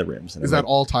bike and the rims. And is that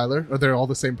all Tyler? Are they all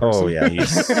the same person? Oh yeah,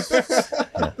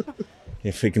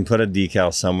 If we can put a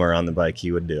decal somewhere on the bike,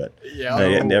 he would do it. Yeah.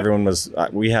 And everyone was.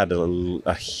 We had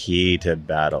a heated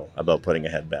battle about putting a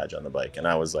head badge on the bike, and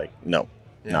I was like, no.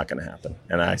 Not going to happen.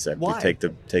 And I said, take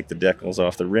the decals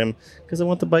off the rim because I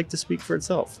want the bike to speak for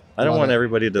itself. I don't want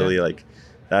everybody to be like,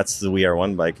 that's the We Are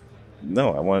One bike.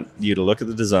 No, I want you to look at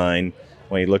the design, I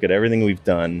want you to look at everything we've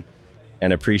done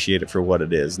and appreciate it for what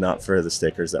it is, not for the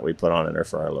stickers that we put on it or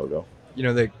for our logo.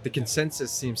 The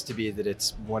consensus seems to be that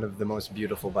it's one of the most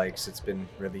beautiful bikes that's been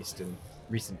released in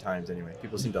recent times anyway.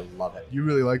 People seem to love it. You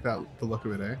really like the look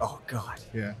of it, eh? Oh God.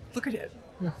 Yeah. Look at it.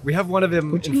 Yeah. We have one of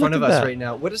him Would you in front look of at us that? right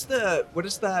now. What is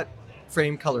that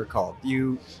frame color called?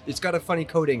 It's got a funny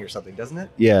coating or something, doesn't it?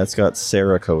 Yeah, it's got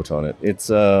Cerakote on it.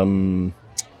 It's I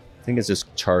think it's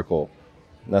just charcoal.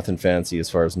 Nothing fancy as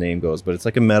far as name goes, but it's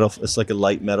like a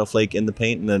light metal flake in the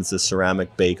paint, and then it's a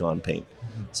ceramic bake on paint.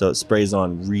 So it sprays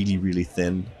on really, really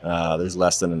thin. There's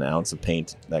less than an ounce of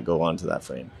paint that go onto that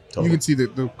frame. Totally. You can see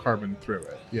the carbon through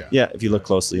it. Yeah. Yeah, if you look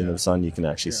closely in the sun, you can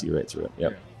actually see right through it.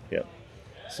 Yep.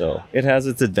 So it has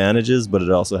its advantages, but it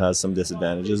also has some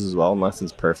disadvantages as well.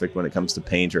 Nothing's perfect when it comes to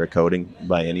paint or a coating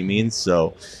by any means.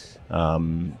 So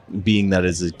being that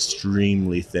it's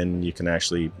extremely thin, you can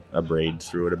actually abrade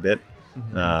through it a bit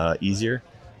easier.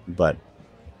 But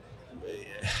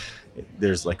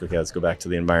there's like, okay, let's go back to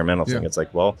the environmental thing. It's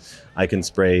like, well, I can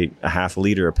spray a half a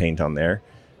liter of paint on there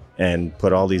and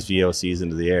put all these VOCs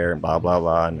into the air and blah, blah,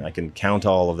 blah. And I can count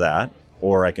all of that,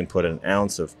 or I can put an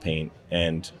ounce of paint,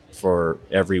 and for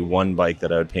every one bike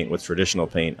that I would paint with traditional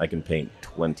paint, I can paint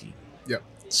 20. Yep.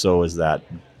 So is that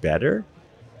better?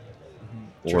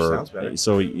 Sure sounds better.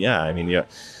 So yeah, I mean, yeah.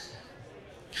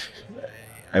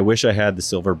 I wish I had the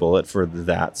silver bullet for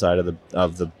that side of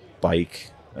the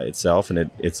bike itself, and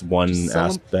it's one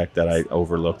aspect that I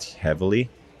overlooked heavily.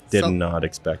 Did not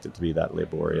expect it to be that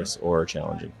laborious or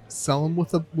challenging. Sell them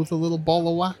with a little ball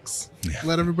of wax. Yeah.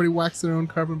 Let everybody wax their own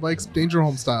carbon bikes, Danger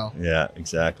Home style. Yeah,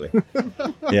 exactly.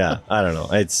 Yeah, I don't know.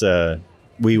 It's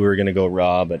we were gonna go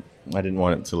raw, but I didn't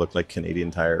want it to look like Canadian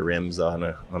Tire rims on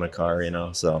a car, you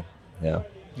know. So yeah,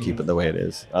 keep it the way it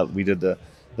is. We did the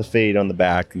fade on the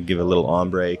back and give it a little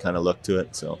ombre kind of look to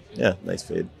it. So yeah, nice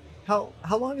fade. How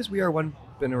long has We Are One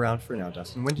been around for now,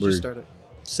 Dustin? When did you start it?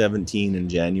 17 in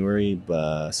January,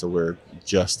 so we're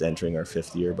just entering our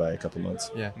 5th year by a couple months.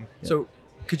 Yeah. So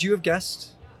could you have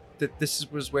guessed that this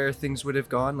was where things would have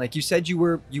gone? Like you said,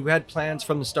 you had plans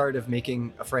from the start of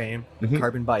making a frame, a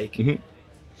carbon bike.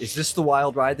 Is this the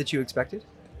wild ride that you expected?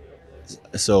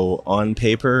 So on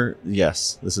paper,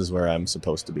 yes, this is where I'm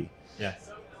supposed to be. Yeah.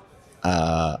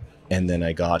 And then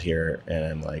I got here and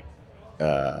I'm like,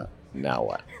 now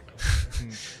what?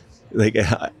 Like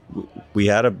we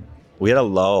had a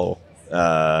lull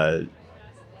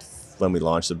when we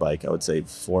launched the bike. I would say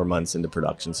 4 months into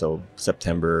production, so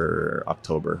September,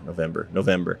 October,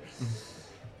 November.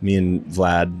 Me and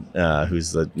Vlad,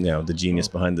 who's the genius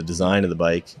behind the design of the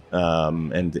bike,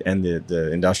 and the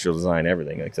industrial design,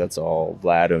 everything. Like that's all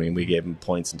Vlad. I mean, we gave him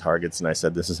points and targets, and I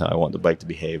said, "This is how I want the bike to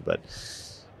behave." But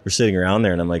we're sitting around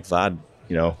there, and I'm like, Vlad,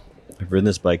 I've ridden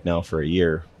this bike now for a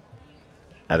year.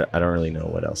 I don't really know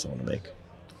what else I want to make.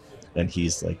 And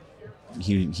he's like,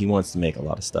 he wants to make a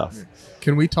lot of stuff.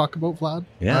 Can we talk about Vlad?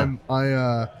 Yeah.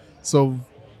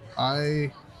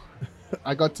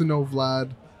 I got to know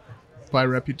Vlad by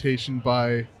reputation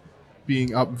by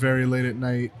being up very late at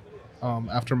night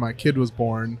after my kid was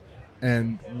born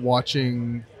and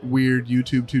watching weird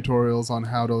YouTube tutorials on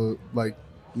how to like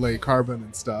lay carbon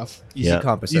and stuff.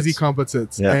 Easy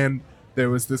composites. Yeah. And there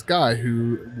was this guy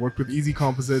who worked with Easy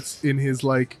Composites in his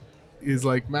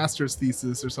master's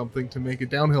thesis or something to make a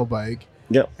downhill bike.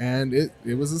 Yep. And it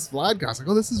was this Vlad guy. I was like,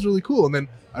 oh, this is really cool. And then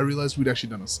I realized we'd actually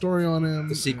done a story on him.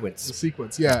 The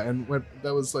sequence. Yeah. And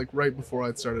that was like right before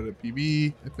I'd started at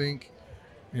PB, I think.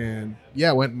 And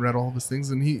yeah, went and read all of his things.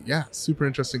 And super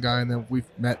interesting guy. And then we've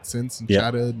met since and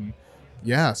chatted. And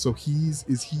yeah, so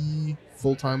is he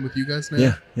full-time with you guys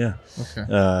now? Yeah. Okay.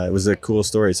 It was a cool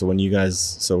story. So when he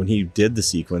did the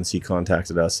sequence, he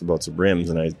contacted us about some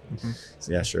rims, and I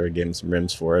said, yeah, sure, I gave him some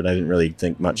rims for it. I didn't really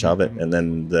think much of it. And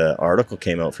then the article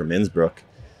came out from Innsbruck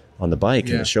on the bike,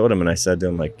 and it showed him, and I said to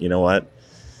him, like, you know what?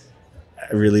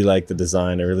 I really like the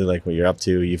design. I really like what you're up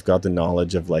to. You've got the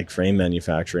knowledge of like frame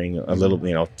manufacturing a little,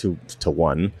 to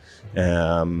one.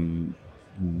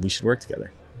 We should work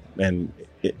together. And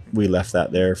we left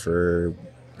that there for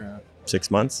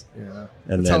 6 months. Yeah.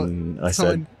 And then I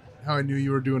said, how I knew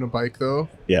you were doing a bike though.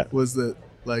 Yeah. Was that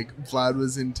like Vlad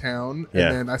was in town, and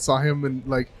Yeah. then I saw him and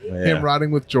him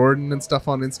riding with Jordan and stuff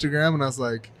on Instagram, and I was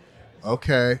like,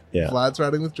 okay, Vlad's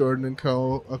riding with Jordan and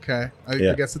co. Okay, I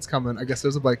guess it's coming. I guess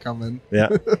there's a bike coming. Yeah.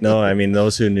 No, I mean,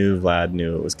 those who knew Vlad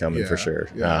knew it was coming for sure.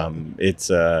 Yeah.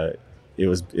 It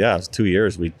was 2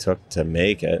 years we took to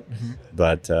make it,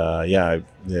 but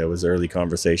it was early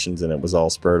conversations, and it was all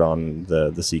spurred on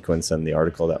the sequence and the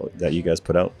article that you guys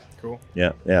put out. Cool.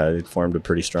 Yeah, it formed a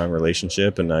pretty strong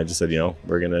relationship, and I just said,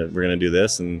 we're gonna do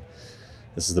this, and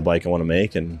this is the bike I want to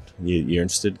make, and you're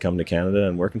interested, come to Canada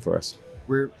and working for us.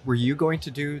 Were you going to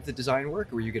do the design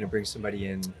work, or were you going to bring somebody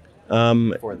in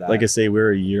for that? Like I say,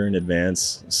 we're a year in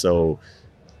advance, so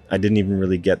I didn't even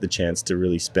really get the chance to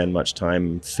really spend much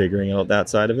time figuring out that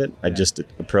side of it. I just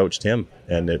approached him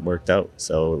and it worked out.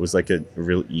 So it was like a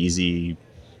real easy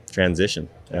transition.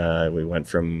 We went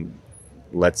from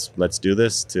let's do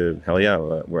this to hell yeah,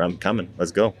 where I'm coming.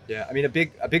 Let's go. Yeah, I mean, a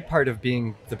big part of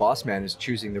being the boss man is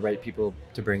choosing the right people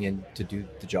to bring in to do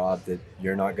the job that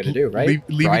you're not going to do, right?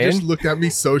 Levy just looked at me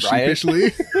so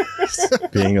sheepishly.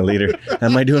 Being a leader.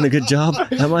 Am I doing a good job?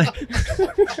 Am I?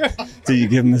 Did you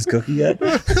give him his cookie yet?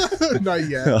 Not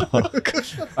yet. Oh,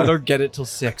 I don't get it till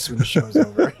 6 when the show's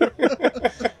over.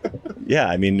 Yeah,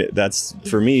 I mean, that's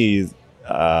for me.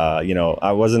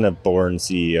 I wasn't a born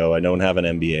CEO. I don't have an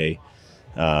MBA.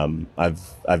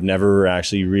 I've never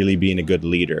actually really been a good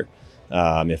leader,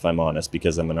 if I'm honest,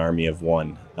 because I'm an army of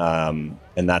one.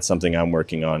 And that's something I'm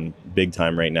working on big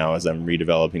time right now as I'm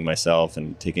redeveloping myself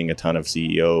and taking a ton of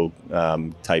CEO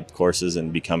type courses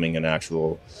and becoming an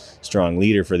actual strong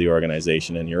leader for the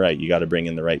organization. And you're right, you got to bring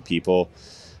in the right people,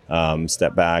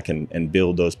 step back and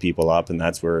build those people up. And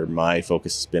that's where my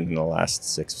focus has been in the last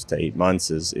 6 to 8 months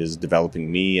is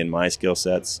developing me and my skill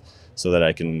sets so that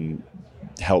I can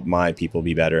help my people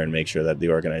be better and make sure that the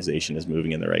organization is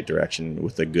moving in the right direction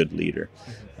with a good leader.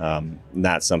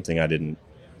 That's something I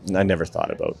never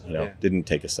thought about, didn't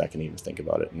take a second to even think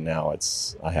about it. And now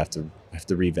I have to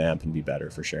revamp and be better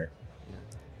for sure.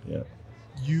 Yeah.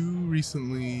 You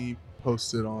recently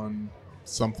posted on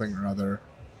something or other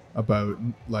about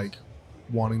like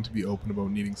wanting to be open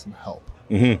about needing some help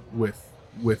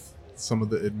with some of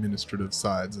the administrative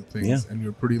sides of things, and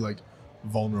you're pretty like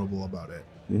vulnerable about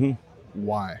it.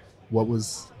 Why? What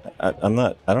was? I don't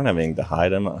have anything to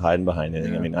hide. I'm not hiding behind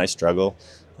anything. I mean, I struggle.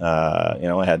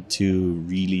 I had 2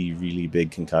 really, really big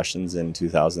concussions in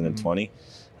 2020,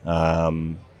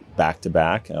 back to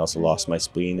back. I also lost my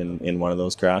spleen in one of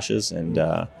those crashes, and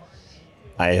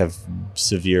I have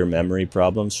severe memory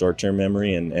problems, short-term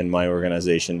memory, and my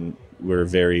organization, we're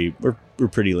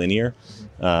pretty linear,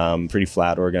 pretty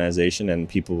flat organization, and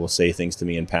people will say things to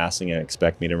me in passing and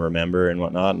expect me to remember and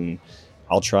whatnot, and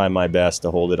I'll try my best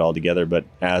to hold it all together. But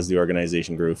as the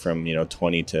organization grew from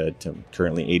 20 to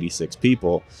currently 86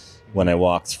 people, when I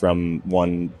walked from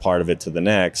one part of it to the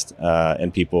next,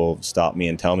 and people stop me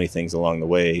and tell me things along the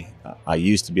way, I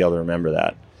used to be able to remember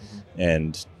that.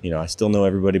 And, I still know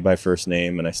everybody by first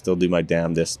name and I still do my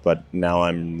damnedest, but now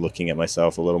I'm looking at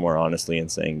myself a little more honestly and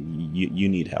saying, you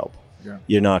need help. Yeah.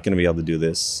 You're not going to be able to do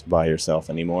this by yourself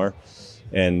anymore.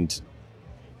 And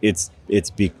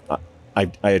I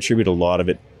attribute a lot of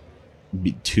it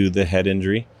to the head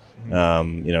injury.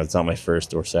 It's not my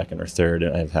first or second or third.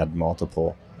 I've had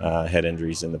multiple head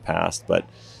injuries in the past, but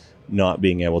not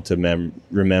being able to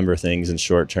remember things in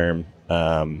short term,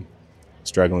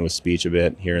 struggling with speech a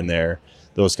bit here and there,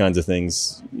 those kinds of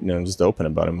things, just open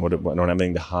about them. I don't have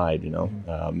anything to hide,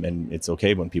 and it's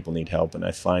okay when people need help. And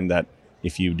I find that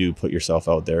if you do put yourself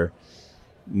out there,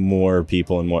 more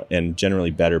people and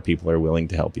generally better people are willing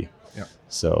to help you.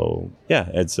 So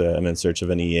I'm in search of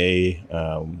an EA.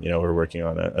 We're working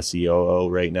on a COO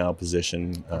right now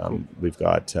position. We've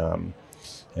got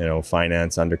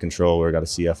finance under control. We've got a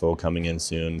CFO coming in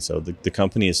soon. So the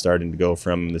company is starting to go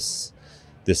from this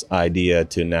idea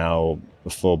to now a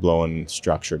full-blown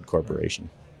structured corporation.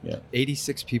 Yeah.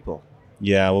 86 people.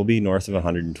 Yeah, we'll be north of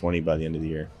 120 by the end of the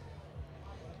year.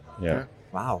 Yeah.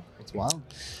 Wow, that's wild.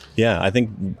 Yeah, I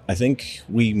think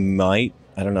we might.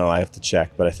 I don't know. I have to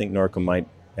check, but I think Norco might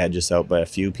edge us out by a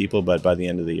few people. But by the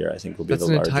end of the year, I think we'll be the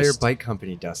largest. That's an entire bike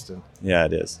company, Dustin. Yeah,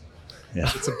 it is. Yeah,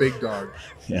 it's a big dog.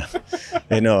 Yeah,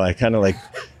 I know. I kind of I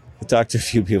talked to a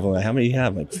few people. Like, how many do you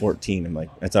have? Like 14. I'm like,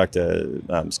 I talked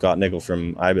to Scott Nickel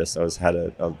from Ibis. I had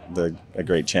a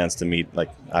great chance to meet.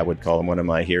 Like, I would call him one of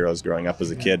my heroes growing up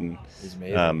as a kid. And he's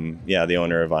amazing. The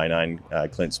owner of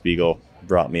I9, Clint Spiegel,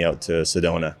 brought me out to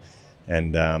Sedona,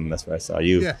 and that's where I saw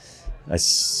you. Yeah.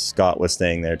 Scott was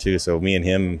staying there too, so me and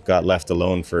him got left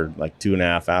alone for like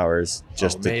 2.5 hours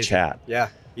just to chat. Yeah,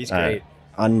 he's great.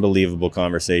 Unbelievable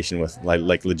conversation with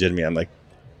like legitimately. I'm like,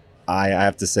 I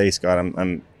have to say, Scott,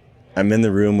 I'm in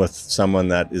the room with someone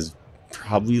that is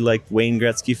probably like Wayne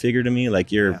Gretzky figure to me.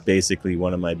 Like, you're basically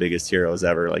one of my biggest heroes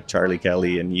ever. Like Charlie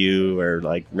Kelly and you are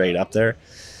like right up there.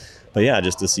 But yeah,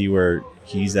 just to see where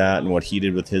he's at and what he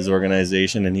did with his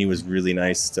organization, and he was really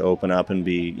nice to open up and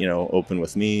be open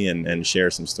with me and share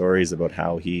some stories about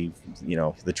how he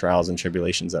the trials and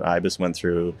tribulations that Ibis went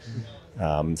through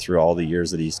through all the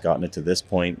years that he's gotten it to this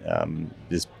point.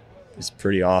 Is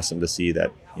pretty awesome to see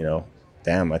that.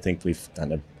 I think we've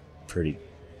done a pretty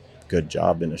good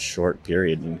job in a short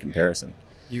period in comparison.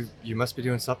 You must be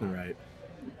doing something right.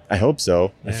 I hope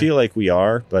so. Yeah. I feel like we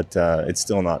are, but it's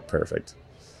still not perfect.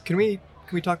 Can we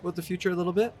talk about the future a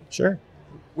little bit? Sure.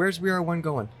 where's We Are One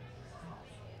going?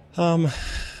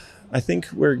 I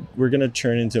think we're gonna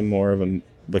turn into more of a,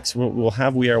 like, so we'll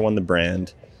have We Are One the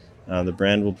brand. The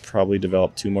brand will probably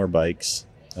develop 2 more bikes.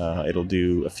 It'll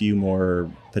do a few more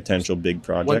potential big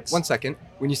projects. One second.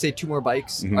 When you say 2 more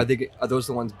bikes, are those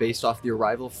the ones based off the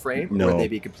Arrival frame? No. Or would they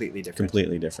be completely different?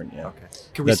 Completely different, yeah. Okay.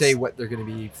 Can we say what they're going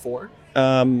to be for?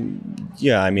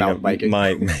 Yeah, I mean, Mountain biking.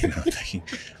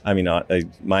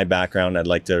 my background, I'd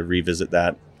like to revisit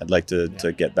that. I'd like to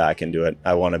get back into it.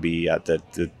 I want to be at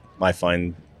I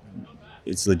find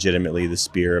it's legitimately the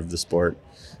spear of the sport.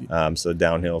 So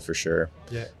downhill for sure.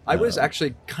 Yeah, I was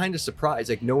actually kind of surprised,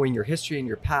 like knowing your history and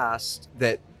your past,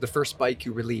 that the first bike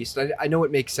you released. I know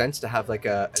it makes sense to have like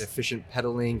an efficient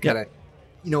pedaling kind of,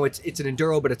 it's an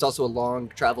enduro, but it's also a long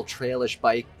travel trailish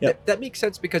bike. Yep. That makes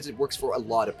sense because it works for a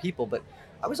lot of people. But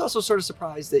I was also sort of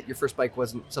surprised that your first bike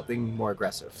wasn't something more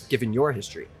aggressive, given your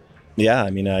history. Yeah, I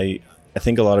mean, I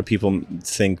think a lot of people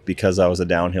think because I was a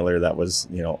downhiller that was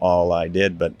all I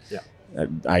did, but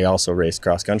I also raced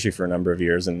cross country for a number of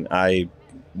years, and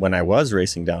when I was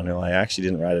racing downhill, I actually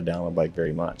didn't ride a downhill bike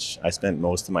very much. I spent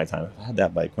most of my time. If I had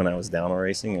that bike when I was downhill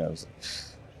racing,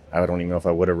 I don't even know if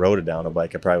I would have rode a downhill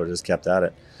bike. I probably would have just kept at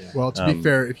it. Yeah. Well, to be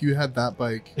fair, if you had that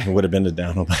bike, it would have been a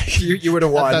downhill bike. You would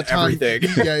have won everything.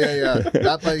 Yeah.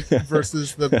 That bike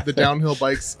versus the downhill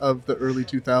bikes of the early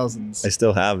 2000s. I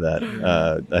still have that.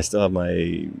 I still have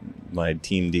my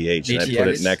Team DH, and I put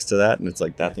it next to that, and it's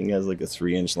like that thing has like a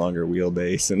 3-inch longer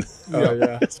wheelbase, and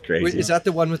it's crazy. Wait, is that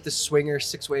the one with the Swinger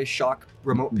 6-way shock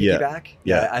remote piggyback?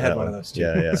 Yeah, I had one of those too.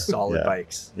 Yeah. Solid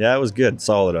bikes. Yeah, it was good,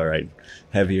 solid, all right.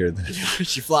 Heavier than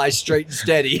she flies straight and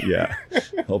steady. Yeah.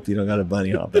 Hope you don't got a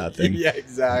bunny hop that thing. Yeah,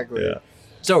 exactly. Yeah.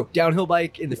 So downhill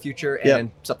bike in the future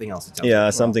and something else. It sounds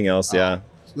like. Something else. Yeah.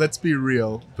 Let's be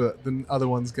real. The other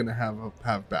one's gonna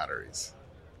have batteries.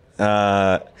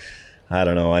 I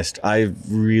don't know. I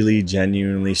really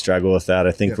genuinely struggle with that.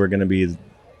 I think we're gonna be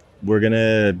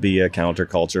a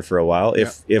counterculture for a while.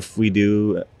 If we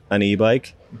do an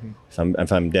e-bike,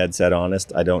 if I'm dead set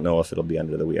honest, I don't know if it'll be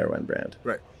under the We Are One brand.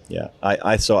 Right. Yeah.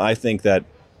 I think that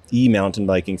mountain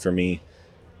biking for me,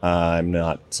 I'm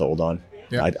not sold on.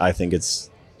 Yeah. I think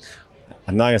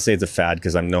I'm not gonna say it's a fad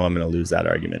because I know I'm gonna lose that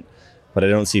argument, but I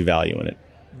don't see value in it.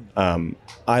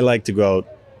 I like to go out,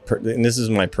 and this is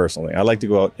my personal thing. I like to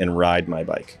go out and ride my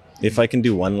bike. If I can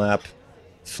do 1 lap,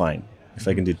 fine. If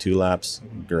I can do 2 laps,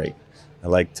 great. I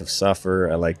like to suffer.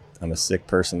 I'm a sick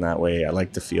person that way. I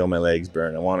like to feel my legs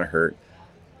burn. I want to hurt.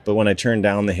 But when I turn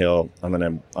down the hill, I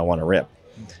want to rip.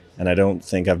 And I don't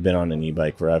think I've been on an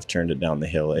e-bike where I've turned it down the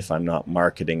hill. If I'm not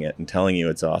marketing it and telling you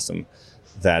it's awesome,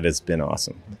 that has been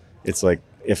awesome. It's like,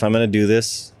 if I'm going to do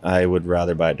this, I would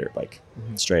rather buy a dirt bike,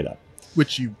 straight up.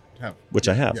 Which you have. Which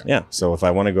I have, yeah. So if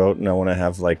I want to go out and I want to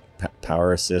have like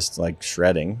power assist, like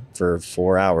shredding for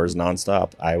 4 hours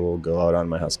nonstop, I will go out on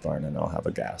my Husqvarna and I'll have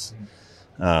a gas.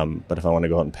 But if I want to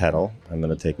go out and pedal, I'm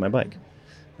going to take my bike.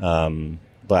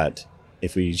 But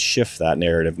if we shift that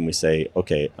narrative and we say,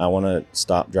 okay, I want to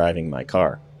stop driving my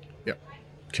car. Yep.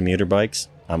 Commuter bikes,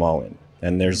 I'm all in.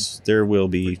 And there will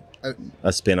be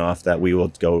a spin-off that we will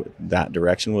go that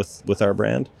direction with our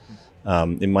brand.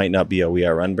 It might not be a We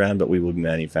Are Run brand, but we will be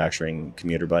manufacturing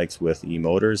commuter bikes with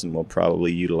e-motors, and we'll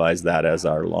probably utilize that as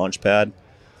our launch pad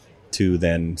to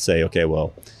then say, okay,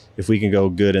 well, if we can go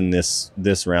good in this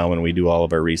realm and we do all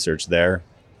of our research there,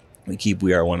 we keep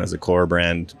We Are One as a core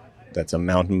brand that's a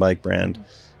mountain bike brand,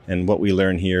 and what we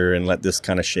learn here and let this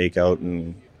kind of shake out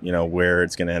and where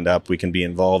it's going to end up, we can be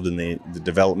involved in the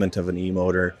development of an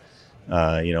e-motor.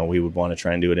 We would want to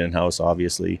try and do it in-house,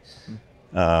 obviously.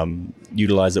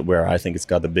 Utilize it where I think it's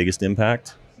got the biggest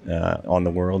impact on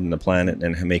the world and the planet,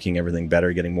 and making everything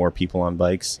better, getting more people on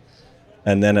bikes.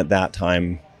 And then at that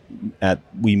time,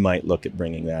 we might look at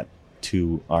bringing that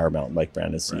to our mountain bike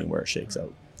brand and seeing where it shakes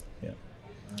out. Yeah.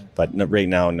 But right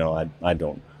now, no, I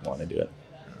don't want to do it.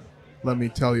 Let me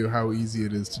tell you how easy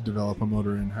it is to develop a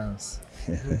motor in-house.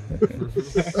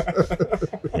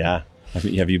 Yeah. Have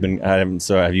you been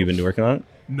working on it?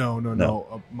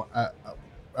 No.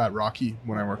 At Rocky,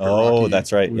 when I worked at Rocky. Oh,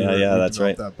 that's right. We that's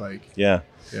right. That bike. Yeah.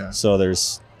 So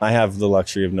I have the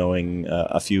luxury of knowing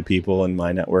a few people in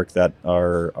my network that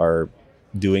are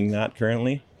doing that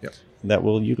currently. Yep. That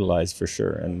we'll utilize for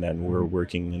sure, and then we're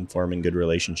working and forming good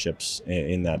relationships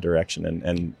in that direction,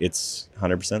 and it's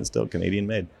 100% still Canadian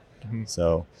made.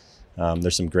 So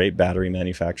there's some great battery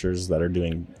manufacturers that are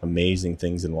doing amazing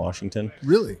things in Washington.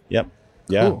 Really? Yep.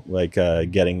 Yeah, cool. Like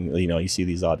getting, you see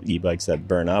these odd e-bikes that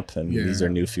burn up, and these are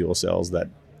new fuel cells that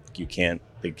they can't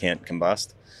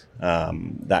combust.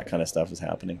 That kind of stuff is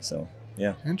happening. So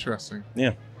yeah. Interesting.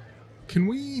 Yeah.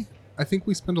 I think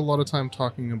we spend a lot of time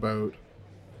talking about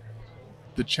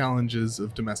the challenges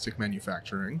of domestic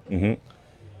manufacturing, Mm-hmm.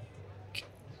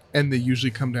 and they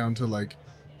usually come down to like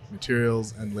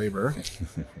materials and labor.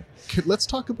 Let's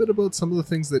talk a bit about some of the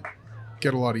things that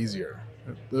get a lot easier.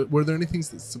 Were there any things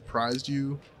that surprised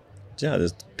you? Yeah,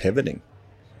 just pivoting.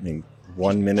 I mean,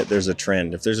 1 minute there's a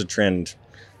trend. If there's a trend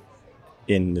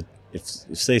if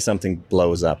say something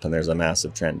blows up and there's a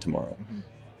massive trend tomorrow,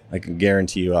 I can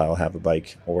guarantee you I'll have a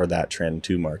bike or that trend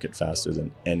to market faster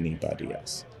than anybody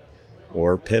else.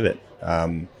 Or pivot.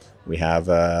 We have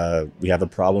a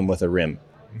problem with a rim.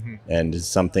 And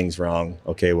something's wrong.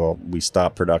 Okay, well, we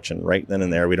stop production right then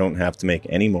and there. We don't have to make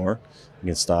any more. We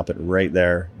can stop it right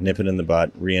there, nip it in the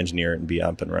butt, re-engineer it, and be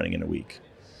up and running in a week.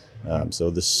 So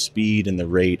the speed and the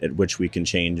rate at which we can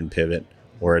change and pivot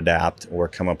or adapt or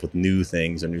come up with new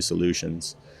things or new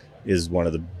solutions is one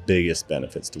of the biggest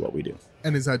benefits to what we do.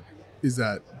 And is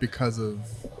that because of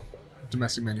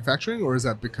domestic manufacturing, or is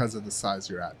that because of the size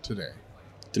you're at today?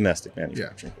 Domestic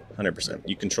manufacturing, 100%.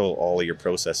 You control all of your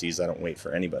processes. I don't wait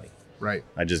for anybody. Right.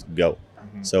 I just go.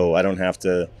 So I don't have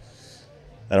to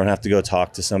go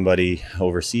talk to somebody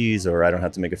overseas, or I don't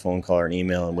have to make a phone call or an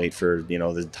email and wait for,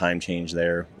 the time change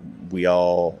there. We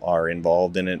all are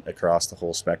involved in it across the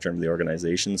whole spectrum of the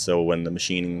organization. So when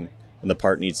the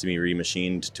part needs to be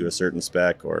remachined to a certain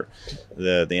spec, or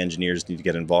the engineers need to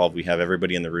get involved, we have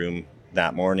everybody in the room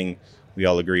that morning. We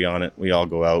all agree on it. We all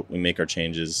go out, we make our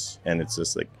changes, and it's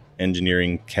just like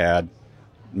engineering, CAD,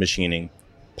 machining,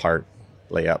 part,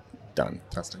 layup, done.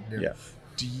 Testing. Yeah.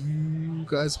 Do you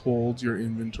guys hold your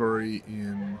inventory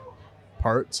in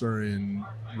parts or in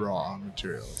raw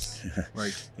materials?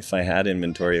 Like, if I had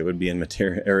inventory, it would be in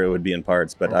material, or it would be in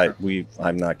parts. But okay.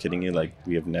 I'm not kidding you. Like,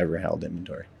 we have never held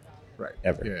inventory. Right.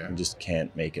 Ever. Yeah. We just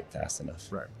can't make it fast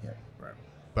enough. Right. Yeah. Right.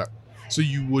 But so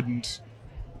you wouldn't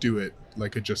do it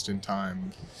like a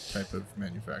just-in-time type of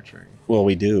manufacturing? Well,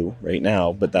 we do right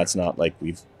now, but that's not like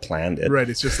we've planned it. Right.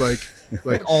 It's just like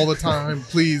all the time.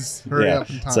 Please hurry up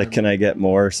in time. It's like, can I get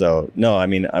more? So no, I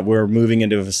mean, we're moving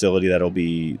into a facility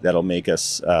that'll make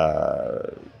us,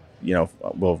 well,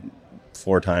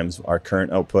 4 times our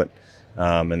current output,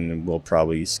 and we'll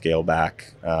probably scale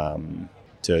back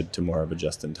to more of a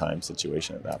just-in-time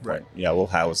situation at that point. Right. Yeah, we'll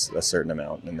house a certain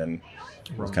amount, and then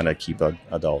we'll kind of keep a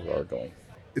dollar roar going.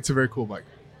 It's a very cool bike.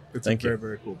 It's Thank a very, you.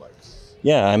 very cool bike.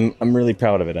 Yeah, I'm really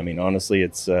proud of it. I mean, honestly,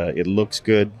 it looks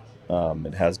good.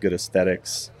 It has good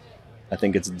aesthetics. I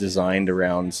think it's designed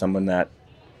around someone that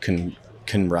can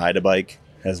ride a bike,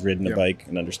 has ridden a bike,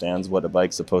 and understands what a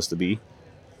bike's supposed to be.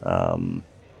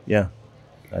 Yeah,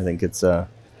 I think it's a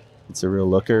real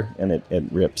looker, and it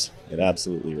rips. It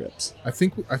absolutely rips. I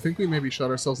think we maybe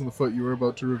shot ourselves in the foot. You were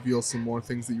about to reveal some more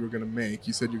things that you were going to make.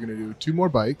 You said you're going to do 2 more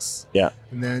bikes. Yeah.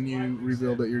 And then you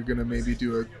revealed that you're going to maybe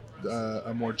do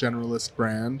a more generalist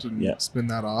brand and spin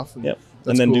that off. And and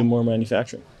then cool. do more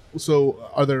manufacturing. So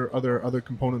are there other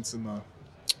components in the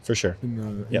For sure.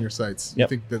 in your sites? You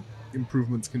think that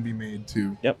improvements can be made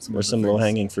to There's some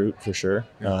low-hanging fruit for sure.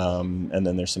 And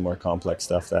then there's some more complex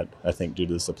stuff that I think, due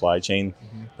to the supply chain,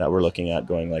 that we're looking at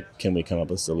going like, can we come up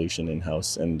with a solution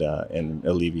in-house and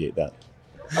alleviate that?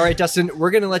 All right, Dustin,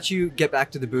 we're going to let you get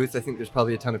back to the booth. I think there's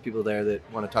probably a ton of people there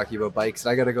that want to talk to you about bikes.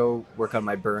 I got to go work on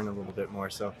my burn a little bit more.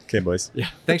 So Okay, boys. yeah,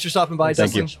 thanks for stopping by,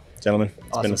 Thank Dustin. you, gentlemen.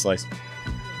 It's been a slice.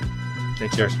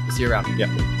 Thanks, cheers. We'll see you around.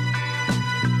 Yeah.